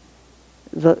understand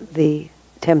the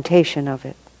temptation of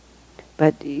it.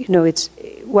 But, it's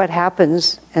what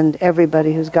happens, and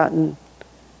everybody who's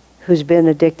been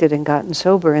addicted and gotten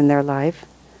sober in their life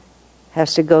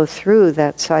has to go through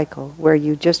that cycle where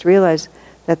you just realize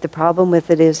that the problem with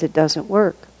it is it doesn't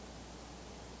work.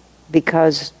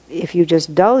 Because if you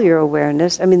just dull your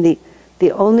awareness,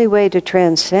 the only way to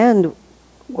transcend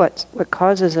what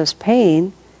causes us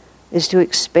pain is to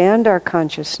expand our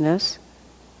consciousness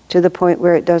to the point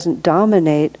where it doesn't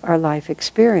dominate our life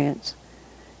experience.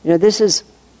 This is,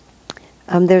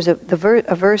 there's a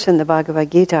verse in the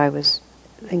Bhagavad Gita, I was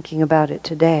thinking about it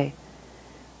today,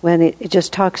 when it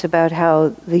just talks about how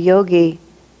the yogi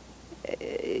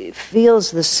feels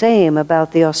the same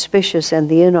about the auspicious and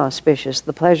the inauspicious,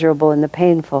 the pleasurable and the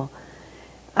painful.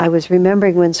 I was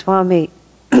remembering when Swami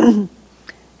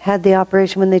had the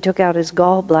operation, when they took out his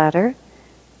gallbladder,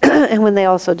 and when they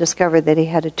also discovered that he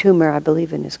had a tumor, I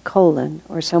believe, in his colon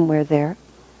or somewhere there.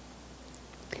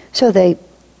 So they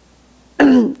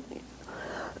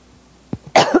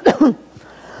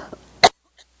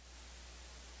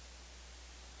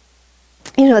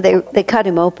they cut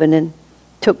him open and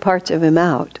took parts of him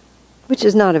out. which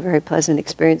is not a very pleasant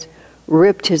experience.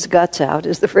 Ripped his guts out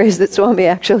is the phrase that Swami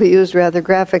actually used rather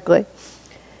graphically.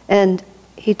 And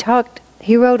he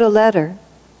wrote a letter,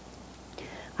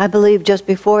 I believe just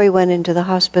before he went into the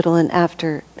hospital and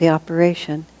after the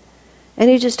operation. And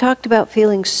he just talked about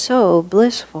feeling so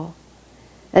blissful.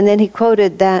 And then he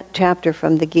quoted that chapter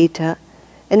from the Gita.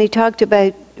 And he talked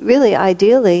about, really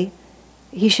ideally,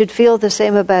 he should feel the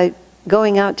same about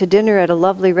going out to dinner at a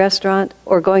lovely restaurant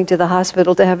or going to the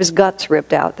hospital to have his guts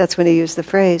ripped out. That's when he used the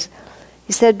phrase.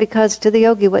 He said, because to the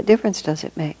yogi, what difference does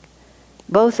it make?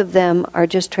 Both of them are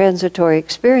just transitory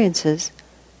experiences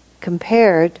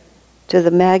compared to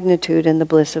the magnitude and the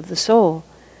bliss of the soul.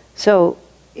 So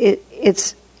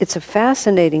it's a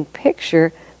fascinating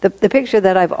picture. The picture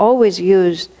that I've always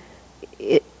used,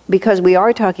 because we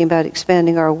are talking about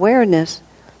expanding our awareness,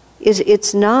 is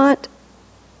it's not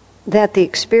that the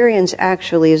experience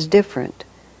actually is different.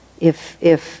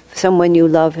 If someone you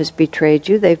love has betrayed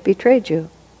you, they've betrayed you.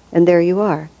 And there you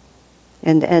are.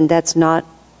 And that's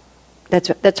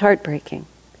heartbreaking.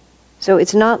 So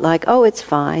it's not like, oh, it's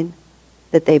fine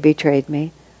that they betrayed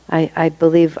me. I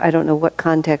believe, I don't know what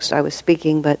context I was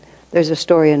speaking, but there's a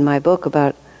story in my book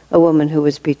about a woman who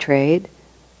was betrayed.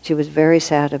 She was very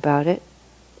sad about it.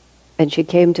 And she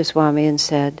came to Swami and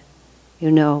said,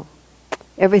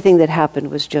 everything that happened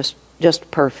was just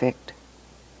perfect.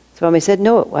 Swami said,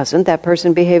 no, it wasn't. That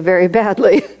person behaved very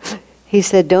badly. He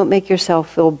said, don't make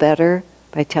yourself feel better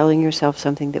by telling yourself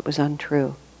something that was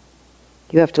untrue.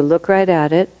 You have to look right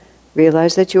at it,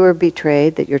 realize that you were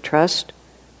betrayed, that your trust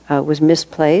was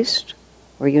misplaced,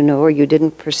 or you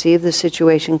didn't perceive the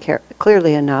situation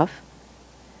clearly enough.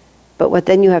 But what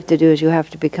then you have to do is you have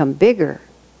to become bigger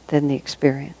than the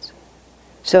experience,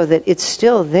 so that it's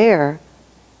still there.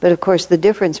 But of course the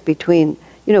difference between,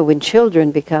 when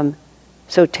children become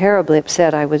so terribly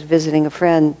upset. I was visiting a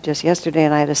friend just yesterday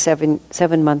and I had a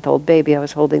 7-month-old baby. I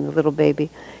was holding the little baby.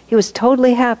 He was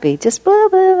totally happy, just blah,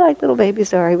 blah, like little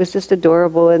babies are. He was just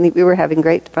adorable and we were having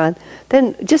great fun.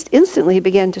 Then just instantly he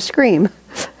began to scream.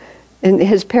 And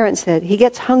his parents said, he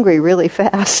gets hungry really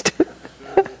fast.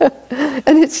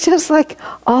 And it's just like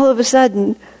all of a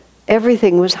sudden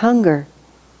everything was hunger.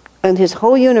 And his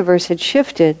whole universe had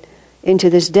shifted into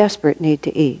this desperate need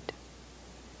to eat.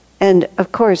 And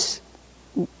of course,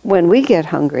 when we get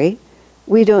hungry,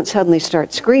 we don't suddenly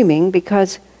start screaming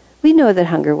because we know that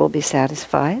hunger will be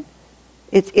satisfied.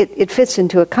 It fits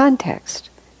into a context.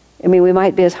 I mean, we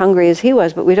might be as hungry as he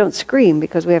was, but we don't scream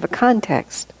because we have a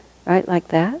context, right, like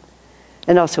that.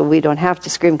 And also we don't have to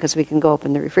scream because we can go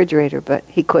open the refrigerator, but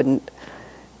he couldn't.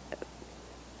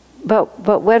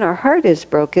 But when our heart is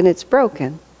broken, it's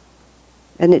broken.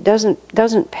 And it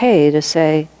doesn't pay to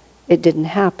say it didn't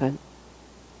happen.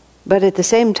 But at the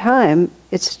same time,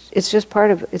 it's just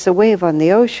it's a wave on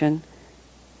the ocean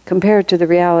compared to the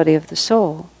reality of the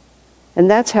soul.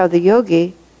 And that's how the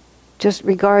yogi just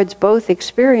regards both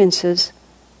experiences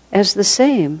as the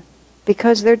same,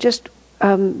 because they're just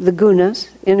the gunas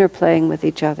interplaying with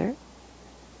each other.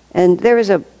 And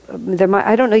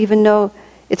I don't even know,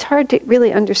 it's hard to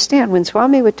really understand. When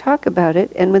Swami would talk about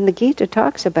it, and when the Gita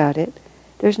talks about it,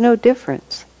 there's no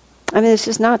difference. I mean, it's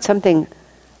just not something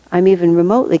I'm even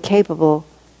remotely capable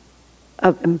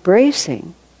of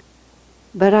embracing.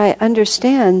 But I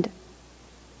understand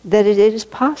that it is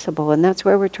possible, and that's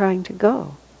where we're trying to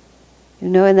go.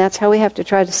 And that's how we have to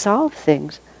try to solve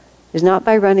things, is not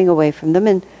by running away from them.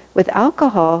 And with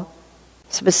alcohol,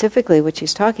 specifically, which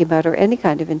he's talking about, or any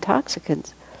kind of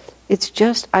intoxicants, it's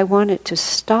just, I want it to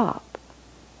stop.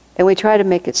 And we try to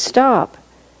make it stop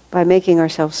by making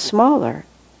ourselves smaller.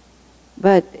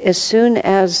 But as soon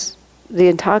as the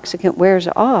intoxicant wears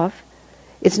off,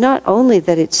 it's not only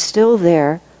that it's still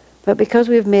there, but because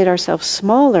we've made ourselves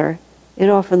smaller, it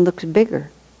often looks bigger.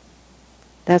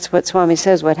 That's what Swami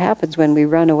says, what happens when we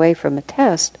run away from a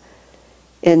test,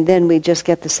 and then we just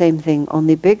get the same thing,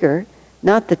 only bigger.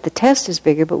 Not that the test is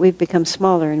bigger, but we've become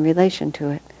smaller in relation to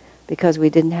it, because we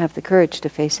didn't have the courage to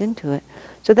face into it.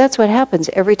 So that's what happens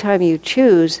every time you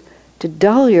choose to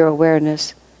dull your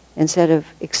awareness instead of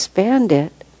expand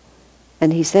it.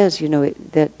 And he says,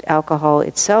 that alcohol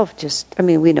itself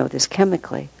we know this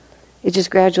chemically. It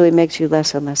just gradually makes you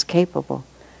less and less capable.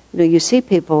 You see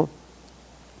people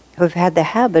who have had the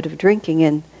habit of drinking,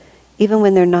 and even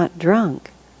when they're not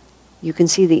drunk, you can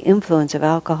see the influence of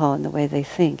alcohol in the way they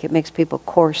think. It makes people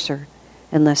coarser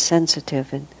and less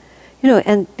sensitive. And,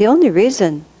 and the only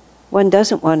reason one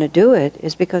doesn't want to do it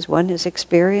is because one has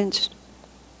experienced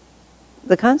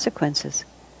the consequences.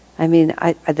 I mean,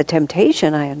 the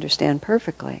temptation I understand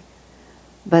perfectly,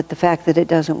 but the fact that it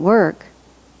doesn't work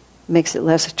makes it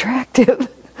less attractive,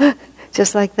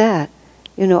 just like that.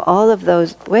 all of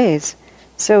those ways.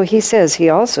 So he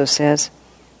also says,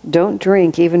 don't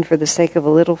drink even for the sake of a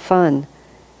little fun.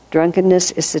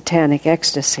 Drunkenness is satanic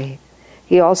ecstasy.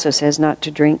 He also says not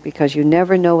to drink because you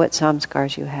never know what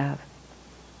samskars you have.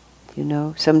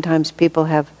 Sometimes people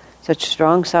have such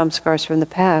strong samskars from the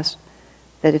past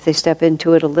that if they step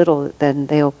into it a little, then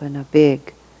they open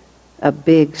a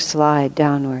big slide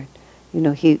downward.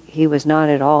 He was not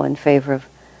at all in favor of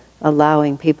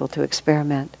allowing people to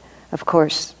experiment. Of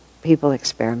course, people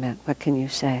experiment. What can you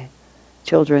say?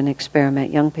 Children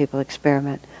experiment, young people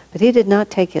experiment. But he did not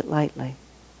take it lightly.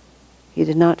 He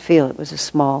did not feel it was a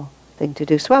small thing to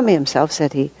do. Swami himself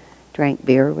said he drank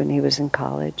beer when he was in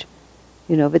college.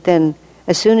 But then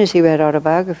as soon as he read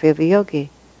Autobiography of a Yogi,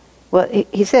 well,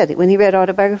 he said when he read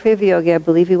Autobiography of a Yogi, I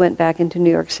believe he went back into New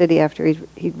York City after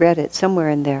he'd read it, somewhere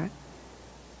in there,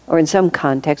 or in some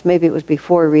context. Maybe it was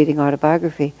before reading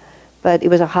Autobiography. But it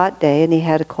was a hot day and he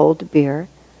had a cold beer.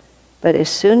 But as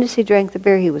soon as he drank the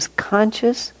beer, he was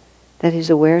conscious that his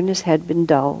awareness had been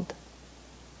dulled.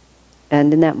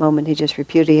 And in that moment, he just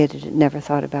repudiated it, never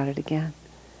thought about it again.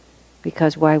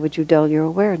 Because why would you dull your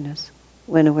awareness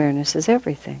when awareness is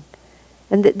everything?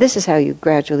 And this is how you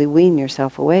gradually wean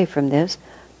yourself away from this.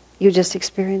 You just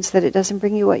experience that it doesn't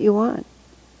bring you what you want.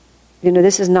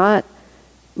 This is not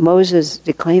Moses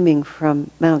declaiming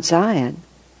from Mount Zion.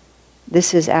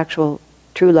 This is actual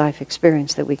true life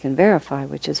experience that we can verify,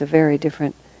 which is a very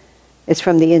different, it's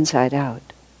from the inside out.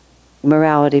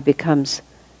 Morality becomes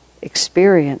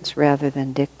experience rather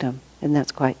than dictum, and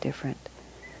that's quite different.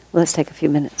 Let's take a few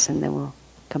minutes and then we'll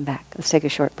come back. Let's take a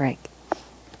short break.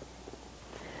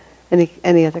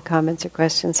 Any other comments or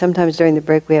questions? Sometimes during the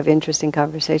break we have interesting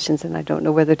conversations and I don't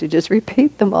know whether to just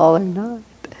repeat them all or not.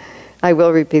 I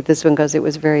will repeat this one because it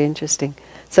was very interesting.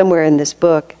 Somewhere in this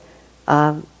book,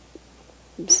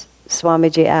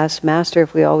 Swamiji asked Master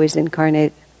if we always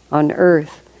incarnate on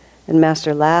Earth. And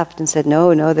Master laughed and said,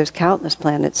 no, there's countless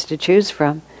planets to choose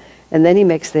from. And then he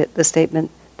makes the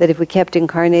statement that if we kept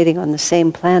incarnating on the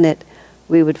same planet,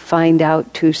 we would find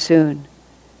out too soon.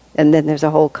 And then there's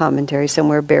a whole commentary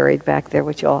somewhere buried back there,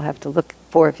 which you all have to look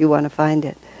for if you want to find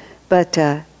it. But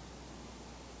that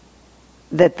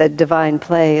the divine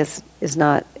play is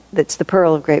not, that's the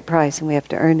pearl of great price and we have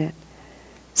to earn it.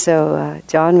 So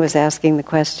John was asking the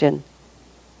question,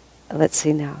 let's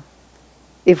see now.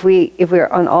 If we're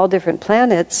on all different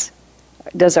planets,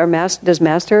 does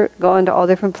Master go onto all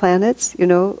different planets,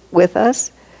 with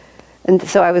us? And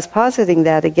so I was positing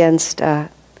that against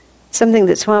something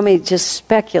that Swami just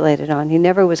speculated on. He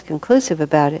never was conclusive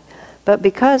about it. But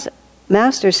because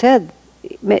Master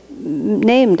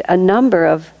named a number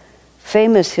of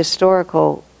famous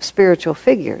historical spiritual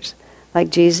figures, like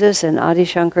Jesus and Adi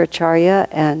Shankaracharya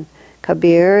and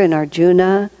Kabir and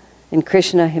Arjuna and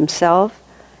Krishna himself,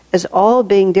 as all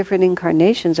being different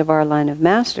incarnations of our line of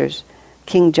masters.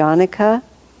 King Janaka,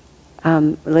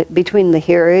 between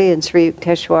Lahiri and Sri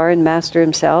Yukteswar and Master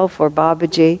himself, or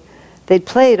Babaji, they'd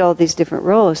played all these different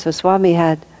roles. So Swami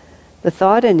had the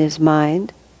thought in his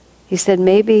mind. He said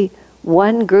maybe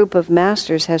one group of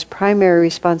masters has primary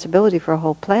responsibility for a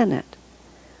whole planet,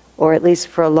 or at least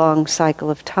for a long cycle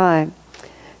of time.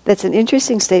 That's an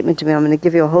interesting statement to me. I'm going to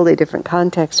give you a wholly different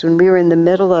context. When we were in the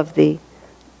middle of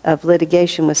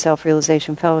litigation with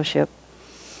Self-Realization Fellowship,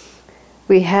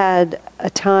 we had a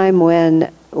time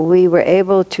when we were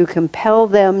able to compel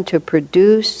them to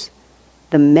produce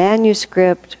the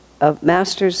manuscript of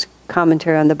Master's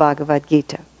commentary on the Bhagavad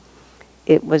Gita.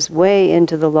 It was way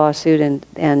into the lawsuit,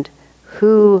 and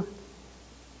the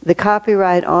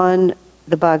copyright on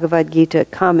the Bhagavad Gita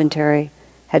commentary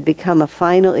had become a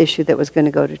final issue that was going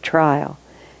to go to trial.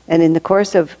 And in the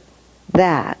course of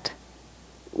that,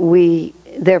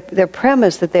 their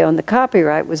premise that they owned the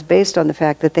copyright was based on the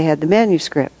fact that they had the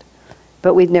manuscript.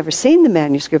 But we'd never seen the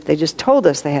manuscript. They just told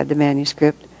us they had the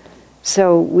manuscript.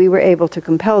 So we were able to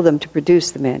compel them to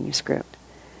produce the manuscript.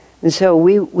 And so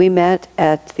we met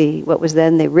at what was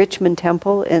then the Richmond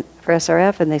Temple for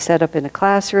SRF, and they set up in a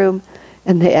classroom,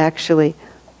 and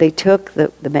they took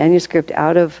the manuscript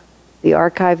out of the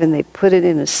archive and they put it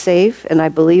in a safe, and I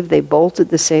believe they bolted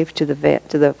the safe to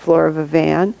the floor of a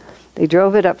van. They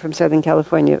drove it up from Southern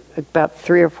California, about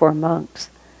 3 or 4 monks.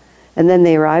 And then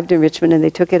they arrived in Richmond and they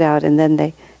took it out, and then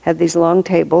they had these long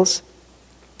tables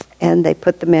and they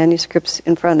put the manuscripts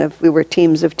in front of, we were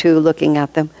teams of 2 looking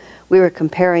at them. We were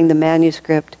comparing the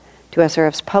manuscript to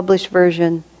SRF's published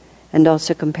version and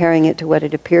also comparing it to what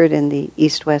had appeared in the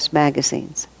East-West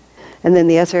magazines. And then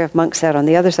the SRF monks sat on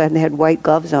the other side and they had white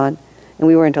gloves on, and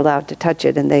we weren't allowed to touch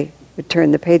it, and they would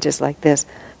turn the pages like this.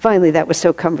 Finally, that was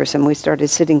so cumbersome, we started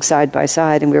sitting side by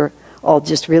side, and we were all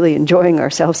just really enjoying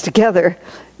ourselves together,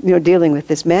 dealing with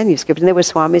this manuscript. And there was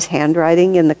Swami's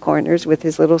handwriting in the corners with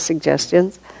his little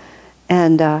suggestions.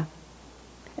 And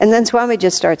then Swami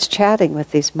just starts chatting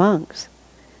with these monks.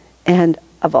 And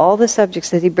of all the subjects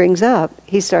that he brings up,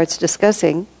 he starts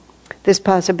discussing this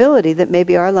possibility that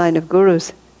maybe our line of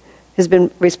gurus has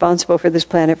been responsible for this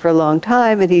planet for a long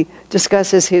time, and he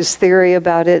discusses his theory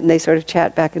about it, and they sort of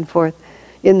chat back and forth.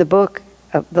 In the book,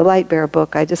 the Light Bearer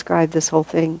book, I described this whole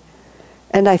thing.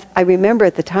 And I remember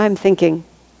at the time thinking,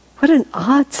 what an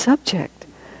odd subject.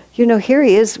 Here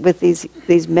he is with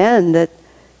these men that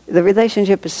the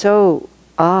relationship is so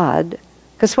odd.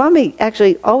 Because Swami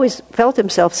actually always felt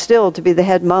himself still to be the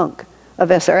head monk of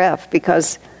SRF,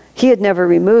 because he had never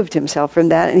removed himself from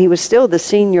that, and he was still the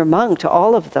senior monk to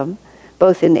all of them,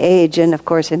 both in age and, of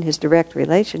course, in his direct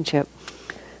relationship.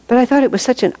 But I thought it was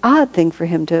such an odd thing for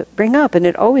him to bring up, and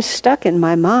it always stuck in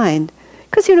my mind.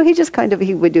 Because, he just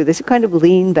he would do this. He'd kind of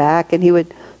lean back, and he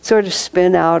would sort of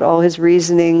spin out all his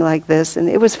reasoning like this. And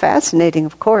it was fascinating,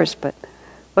 of course, but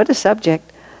what a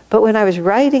subject. But when I was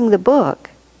writing the book,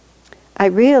 I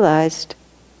realized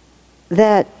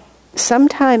that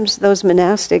sometimes those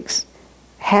monastics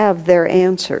have their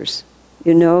answers.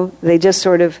 They just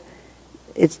sort of,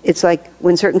 it's like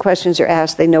when certain questions are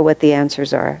asked, they know what the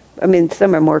answers are. I mean,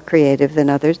 some are more creative than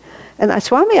others. And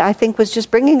Swami, I think, was just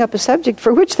bringing up a subject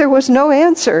for which there was no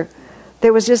answer.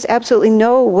 There was just absolutely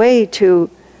no way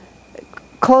to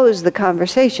close the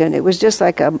conversation. It was just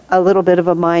like a little bit of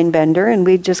a mind bender, and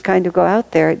we'd just kind of go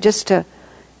out there just to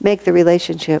make the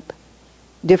relationship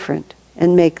different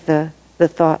and make the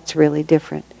thoughts really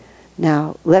different.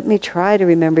 Now, let me try to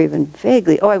remember even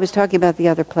vaguely. Oh, I was talking about the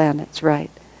other planets,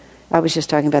 right. I was just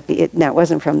talking about now it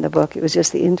wasn't from the book, it was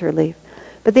just the interleaf.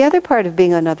 But the other part of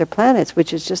being on other planets,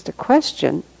 which is just a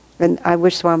question, and I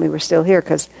wish Swami were still here,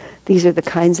 because these are the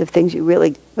kinds of things you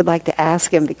really would like to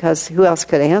ask him, because who else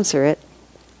could answer it?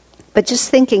 But just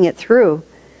thinking it through,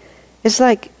 it's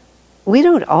like we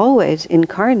don't always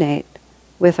incarnate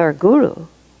with our guru,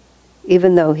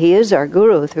 even though he is our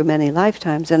guru through many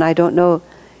lifetimes, and I don't know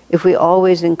if we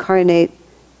always incarnate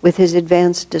with his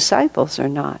advanced disciples or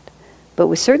not. But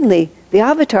the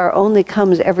avatar only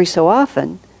comes every so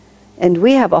often, and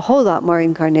we have a whole lot more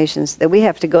incarnations that we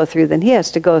have to go through than he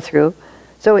has to go through.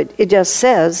 So it just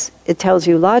says, it tells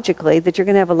you logically that you're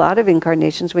going to have a lot of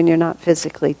incarnations when you're not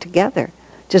physically together,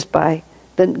 just by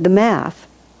the math.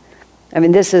 I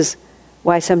mean, this is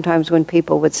why sometimes when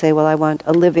people would say, well, I want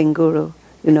a living guru.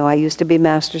 I used to be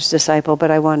Master's disciple,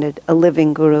 but I wanted a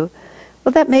living guru.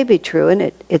 Well, that may be true,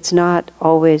 and it's not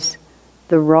always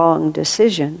the wrong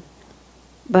decision.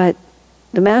 But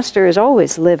the Master is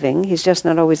always living. He's just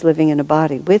not always living in a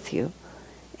body with you.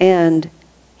 And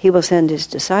he will send his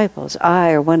disciples.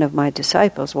 I or one of my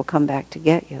disciples will come back to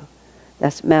get you.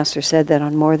 That's Master said that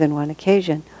on more than one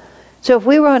occasion. So if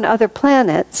we were on other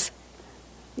planets,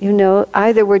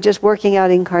 either we're just working out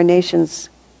incarnations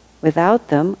without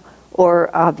them,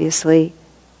 or obviously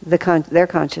their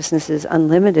consciousness is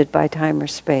unlimited by time or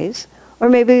space, or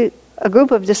maybe a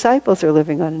group of disciples are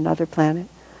living on another planet.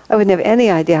 I wouldn't have any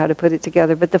idea how to put it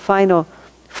together, but the final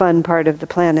fun part of the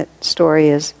planet story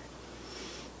is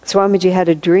Swamiji had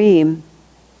a dream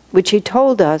which he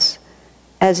told us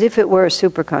as if it were a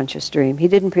superconscious dream. He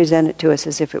didn't present it to us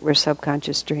as if it were a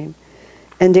subconscious dream.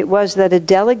 And it was that a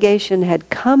delegation had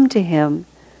come to him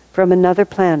from another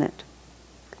planet.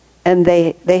 And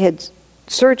they had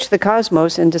searched the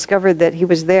cosmos and discovered that he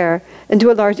was there, and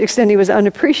to a large extent he was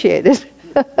unappreciated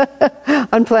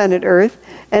on planet Earth,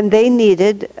 and they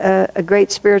needed a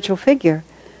great spiritual figure.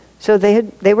 So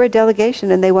they were a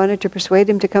delegation, and they wanted to persuade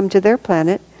him to come to their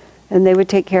planet, and they would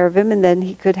take care of him, and then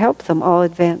he could help them all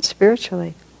advance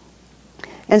spiritually.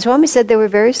 And Swami said they were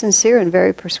very sincere and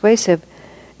very persuasive,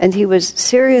 and he was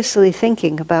seriously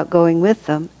thinking about going with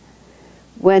them,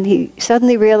 when he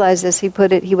suddenly realized, as he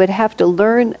put it, he would have to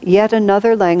learn yet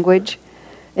another language,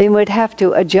 and he would have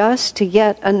to adjust to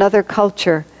yet another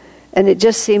culture, and it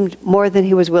just seemed more than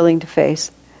he was willing to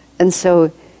face. And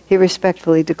so he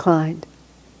respectfully declined.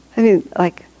 I mean,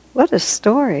 what a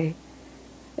story.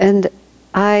 And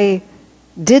I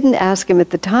didn't ask him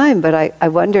at the time, but I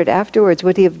wondered afterwards,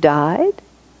 would he have died?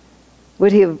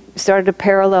 Would he have started a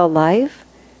parallel life?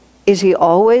 Is he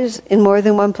always in more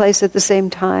than one place at the same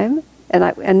time?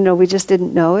 And we just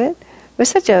didn't know it.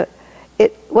 It was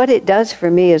what it does for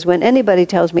me is when anybody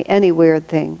tells me any weird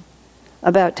thing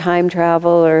about time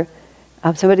travel, or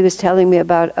somebody was telling me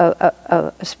about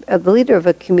the leader of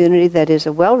a community that is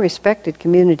a well-respected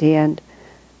community, and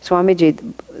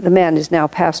Swamiji, the man is now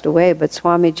passed away, but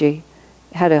Swamiji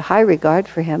had a high regard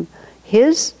for him.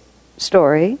 His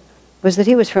story was that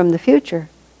he was from the future.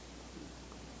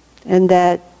 and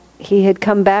that he had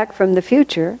come back from the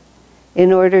future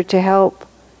in order to help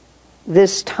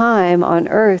this time on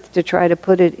earth to try to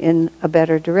put it in a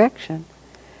better direction.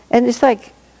 And it's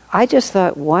like, I just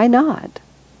thought, why not?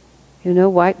 You know,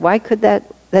 why could that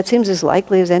seems as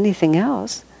likely as anything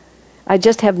else. I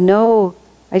just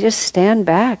stand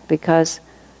back because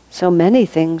so many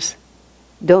things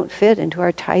don't fit into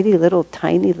our tiny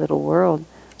little world.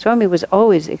 Swami was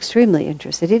always extremely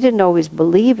interested. He didn't always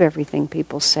believe everything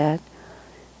people said,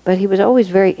 but he was always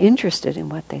very interested in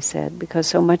what they said because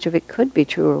so much of it could be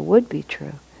true or would be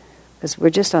true. Because we're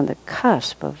just on the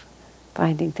cusp of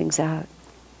finding things out.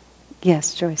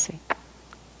 Yes, Joycey.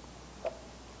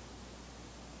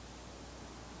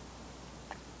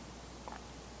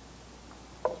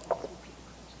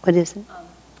 What is it? You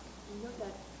know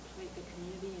that the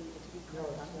community in Italy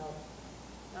called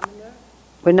Damanhur?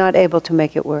 We're not able to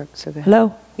make it work. So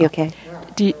hello? You okay?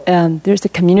 There's a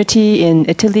community in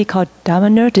Italy called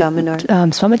Damanhur.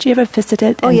 Swamiji ever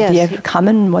visited? Oh, and yes. Do you ever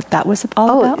comment what that was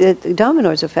all about?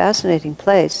 Damanhur is a fascinating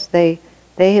place. They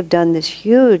have done this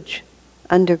huge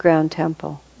underground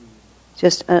temple.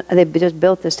 They just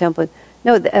built this temple.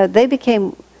 No, they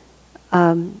became...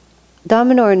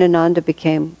 Damanhur and Ananda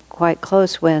became quite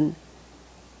close when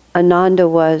Ananda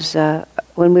was...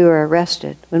 when we were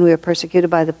arrested, when we were persecuted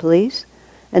by the police.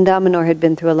 And Damanhur had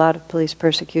been through a lot of police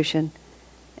persecution.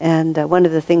 And one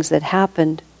of the things that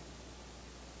happened,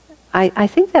 I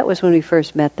think that was when we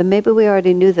first met them. Maybe we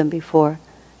already knew them before.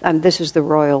 This is the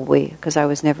royal we, because I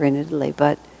was never in Italy.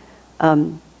 But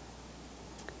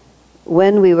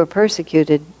when we were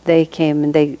persecuted, they came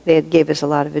and they gave us a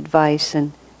lot of advice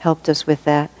and helped us with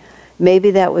that.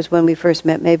 Maybe that was when we first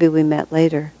met. Maybe we met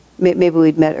later. Maybe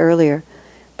we'd met earlier.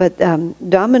 But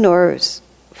Damanhur's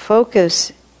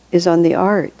focus is on the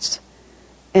arts.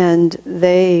 And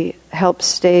they helped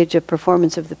stage a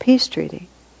performance of the peace treaty.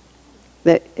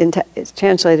 It's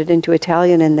translated into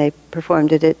Italian, and they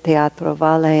performed it at Teatro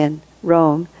Valle in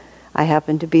Rome. I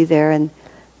happened to be there, and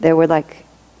there were like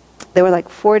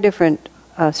 4 different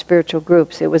spiritual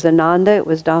groups. It was Ananda, it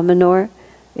was Damanhur,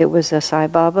 it was a Sai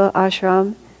Baba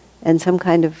ashram, and some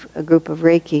kind of a group of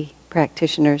Reiki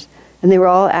practitioners. And they were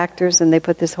all actors, and they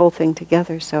put this whole thing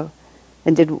together.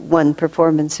 And did one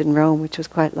performance in Rome, which was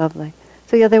quite lovely.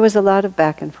 So yeah, there was a lot of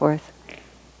back and forth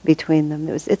between them.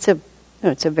 It's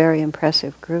a very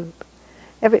impressive group.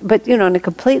 But in a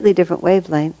completely different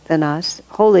wavelength than us,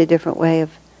 wholly different way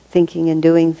of thinking and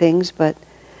doing things. But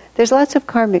there's lots of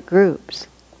karmic groups.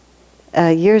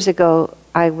 Years ago,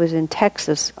 I was in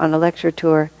Texas on a lecture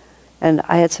tour, and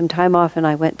I had some time off, and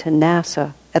I went to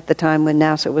NASA at the time when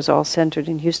NASA was all centered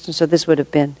in Houston. So this would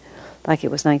have been like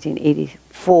it was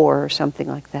 1984 or something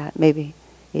like that, maybe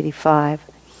 85.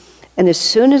 And as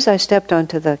soon as I stepped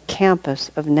onto the campus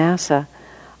of NASA,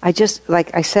 I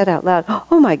said out loud,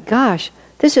 oh my gosh,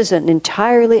 this is an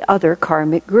entirely other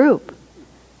karmic group.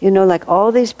 Like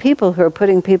all these people who are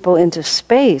putting people into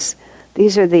space,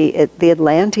 these are the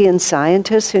Atlantean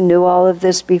scientists who knew all of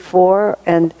this before,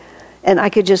 and I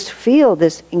could just feel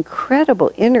this incredible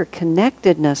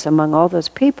interconnectedness among all those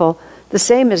people, the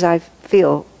same as I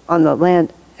feel on the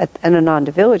land at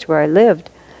Ananda village where I lived.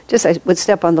 I would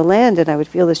step on the land and I would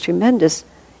feel this tremendous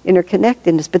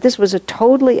interconnectedness. But this was a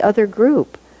totally other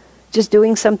group, just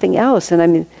doing something else. And I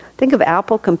mean, think of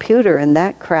Apple Computer and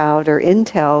that crowd, or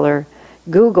Intel or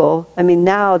Google. I mean,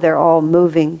 now they're all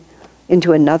moving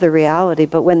into another reality.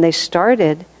 But when they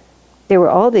started, there were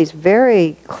all these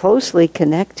very closely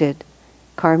connected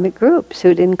karmic groups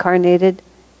who'd incarnated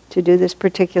to do this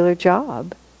particular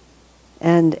job.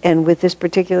 And with this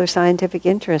particular scientific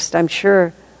interest. I'm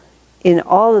sure in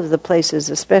all of the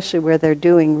places, especially where they're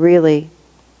doing really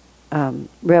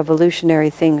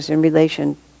revolutionary things in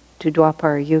relation to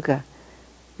Dwapara Yuga,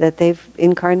 that they've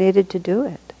incarnated to do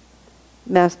it.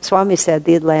 Swami said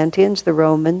the Atlanteans, the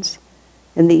Romans,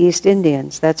 and the East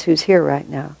Indians, that's who's here right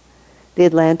now. The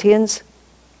Atlanteans,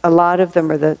 a lot of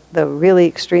them are the really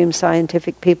extreme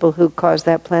scientific people who caused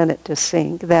that planet to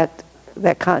sink, that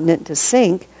continent to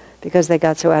sink, because they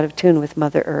got so out of tune with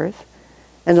Mother Earth,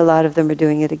 and a lot of them are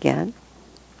doing it again.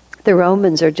 The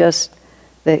Romans are just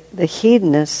the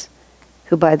hedonists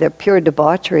who by their pure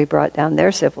debauchery brought down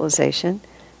their civilization,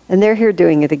 and they're here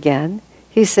doing it again.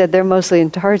 He said they're mostly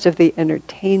in charge of the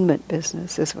entertainment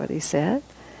business, is what he said.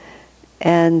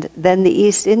 And then the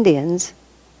East Indians,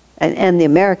 and the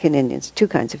American Indians, 2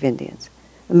 kinds of Indians.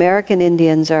 American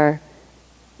Indians are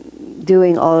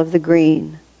doing all of the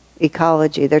green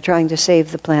ecology. They're trying to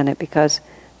save the planet because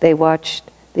they watched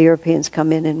the Europeans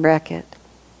come in and wreck it.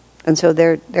 And so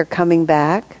they're coming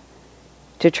back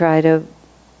to try to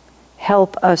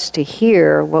help us to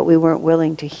hear what we weren't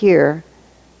willing to hear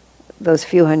those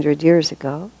few hundred years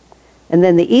ago. And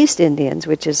then the East Indians,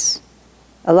 which is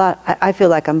a lot, I feel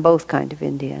like I'm both kind of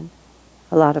Indian.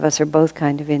 A lot of us are both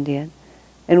kind of Indian.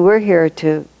 And we're here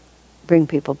to bring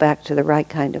people back to the right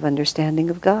kind of understanding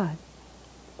of God.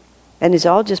 And it's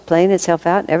all just playing itself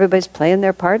out, and everybody's playing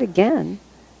their part again.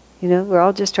 You know, we're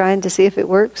all just trying to see if it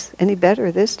works any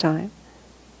better this time.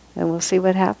 And we'll see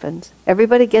what happens.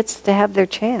 Everybody gets to have their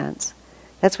chance.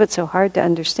 That's what's so hard to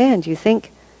understand. You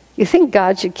think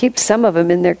God should keep some of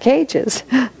them in their cages.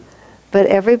 But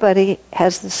everybody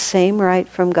has the same right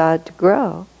from God to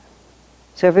grow.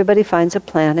 So everybody finds a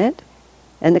planet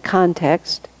and the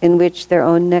context in which their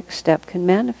own next step can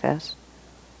manifest.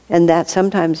 And that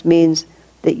sometimes means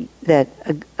that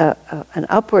an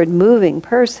upward moving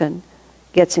person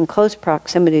gets in close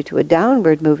proximity to a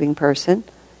downward moving person,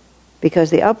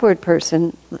 because the upward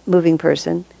moving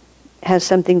person has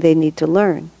something they need to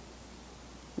learn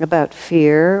about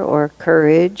fear or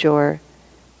courage or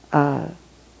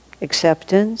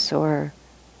acceptance, or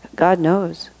God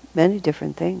knows, many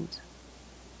different things.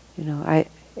 You know,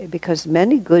 because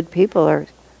many good people are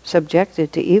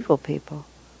subjected to evil people.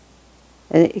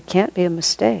 And it can't be a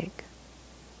mistake.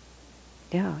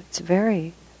 Yeah, it's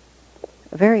very,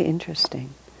 very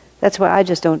interesting. That's why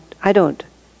I don't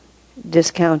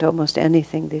discount almost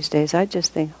anything these days. I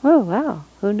just think, oh wow,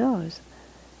 who knows?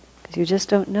 Because you just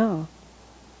don't know.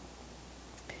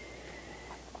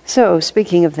 So,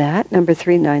 speaking of that, number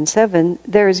 397,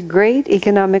 there is great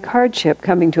economic hardship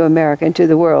coming to America and to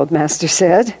the world, Master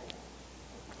said.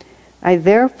 I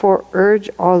therefore urge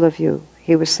all of you,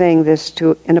 he was saying this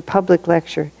in a public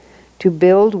lecture, to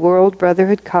build world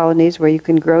brotherhood colonies where you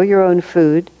can grow your own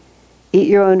food, eat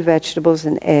your own vegetables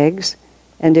and eggs,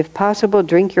 and if possible,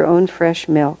 drink your own fresh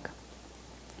milk.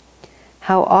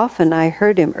 How often I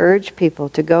heard him urge people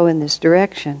to go in this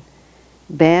direction.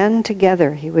 Band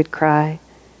together, he would cry,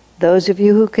 those of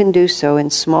you who can do so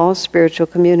in small spiritual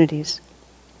communities.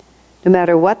 No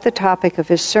matter what the topic of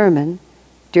his sermon,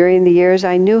 during the years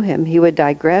I knew him, he would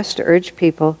digress to urge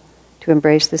people to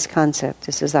embrace this concept.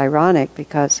 This is ironic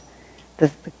because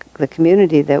the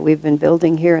community that we've been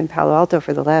building here in Palo Alto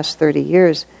for the last 30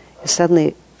 years is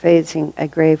suddenly facing a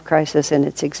grave crisis in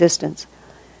its existence.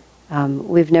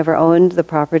 We've never owned the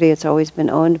property. It's always been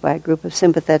owned by a group of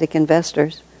sympathetic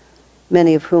investors,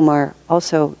 many of whom are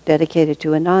also dedicated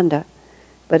to Ananda,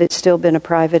 but it's still been a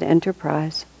private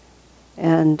enterprise.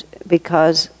 And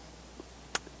because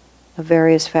of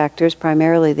various factors,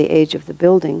 primarily the age of the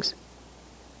buildings,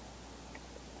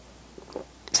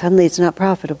 suddenly it's not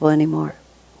profitable anymore.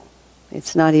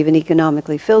 It's not even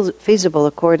economically feasible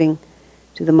according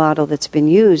to the model that's been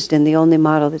used, and the only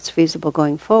model that's feasible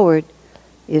going forward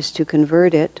is to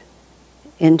convert it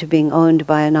into being owned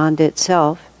by Ananda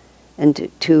itself,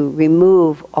 and to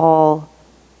remove all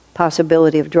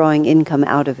possibility of drawing income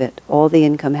out of it. All the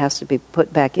income has to be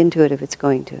put back into it if it's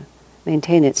going to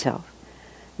maintain itself.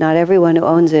 Not everyone who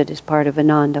owns it is part of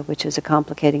Ananda, which is a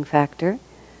complicating factor.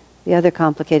 The other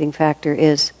complicating factor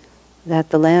is that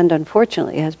the land,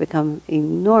 unfortunately, has become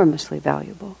enormously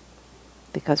valuable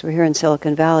because we're here in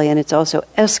Silicon Valley, and it's also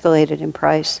escalated in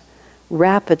price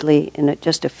rapidly in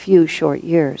just a few short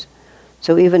years.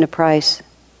 So even a price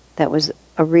that was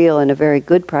a real and a very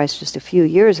good price just a few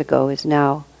years ago is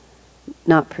now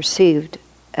not perceived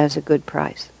as a good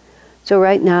price. So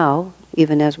right now,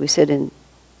 even as we sit in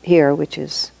here, which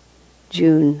is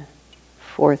June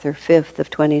 4th or 5th of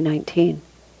 2019,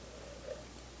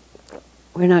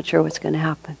 we're not sure what's going to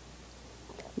happen.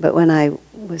 But when I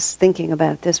was thinking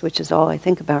about this, which is all I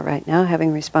think about right now,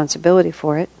 having responsibility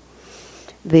for it,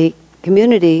 the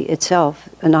community itself,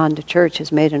 Ananda Church,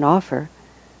 has made an offer,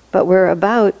 but we're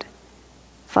about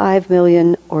 $5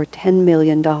 million or $10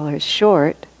 million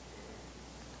short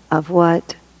of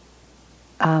what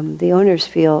the owners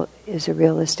feel is a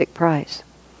realistic price.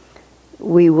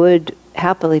 We would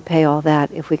happily pay all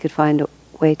that if we could find a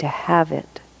way to have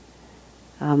it.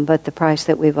 But the price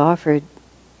that we've offered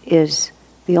is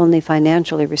the only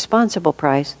financially responsible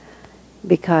price,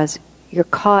 because you're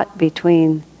caught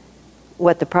between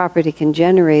what the property can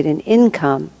generate in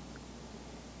income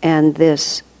and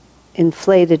this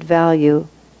inflated value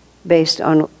based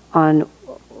on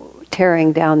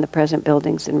tearing down the present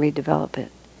buildings and redevelop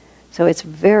it. So it's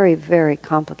very, very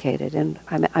complicated, and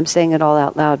I'm saying it all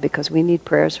out loud because we need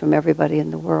prayers from everybody in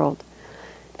the world.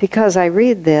 Because I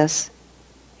read this,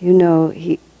 you know,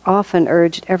 he often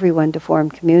urged everyone to form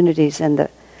communities, and the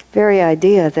very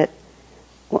idea that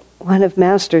one of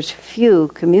Master's few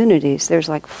communities, there's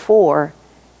like 4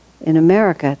 in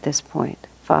America at this point.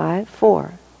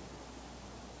 4.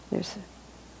 There's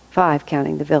 5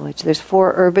 counting the village. There's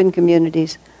 4 urban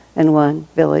communities and 1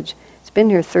 village. It's been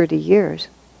here 30 years,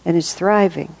 and it's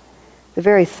thriving. The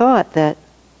very thought that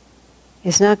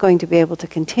it's not going to be able to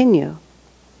continue,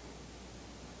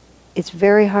 it's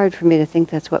very hard for me to think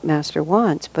that's what Master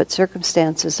wants, but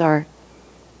circumstances are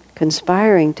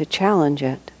conspiring to challenge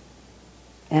it,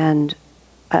 and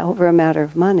over a matter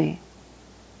of money,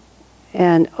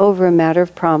 and over a matter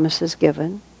of promises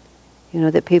given,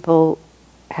 that people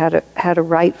had a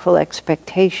rightful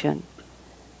expectation.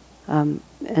 And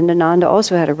Ananda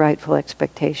also had a rightful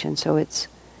expectation, so it's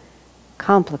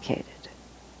complicated.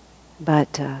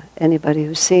 But anybody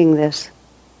who's seeing this,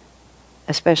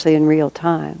 especially in real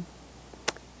time,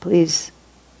 please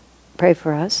pray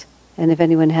for us. And if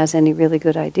anyone has any really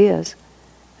good ideas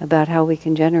about how we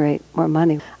can generate more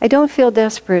money. I don't feel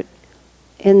desperate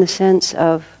in the sense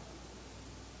of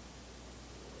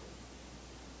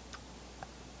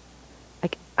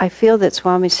I feel that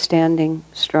Swami's standing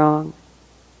strong,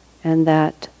 and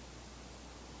that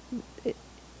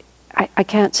I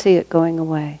can't see it going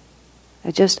away.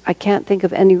 I can't think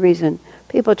of any reason.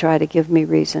 People try to give me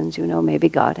reasons, maybe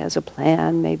God has a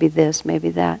plan, maybe this,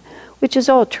 maybe that, which is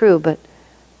all true, but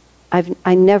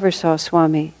I never saw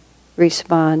Swami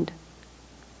respond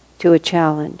to a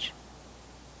challenge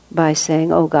by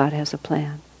saying, oh, God has a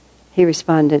plan. He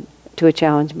responded to a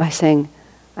challenge by saying,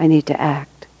 I need to act.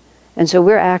 And so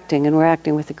we're acting, and we're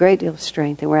acting with a great deal of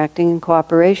strength, and we're acting in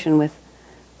cooperation with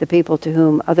the people to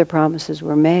whom other promises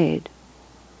were made.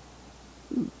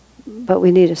 But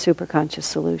we need a superconscious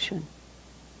solution.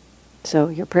 So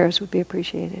your prayers would be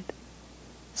appreciated.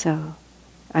 So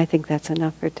I think that's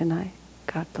enough for tonight.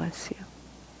 God bless you.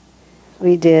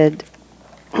 We did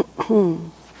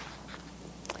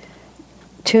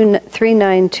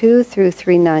 392 through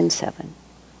 397.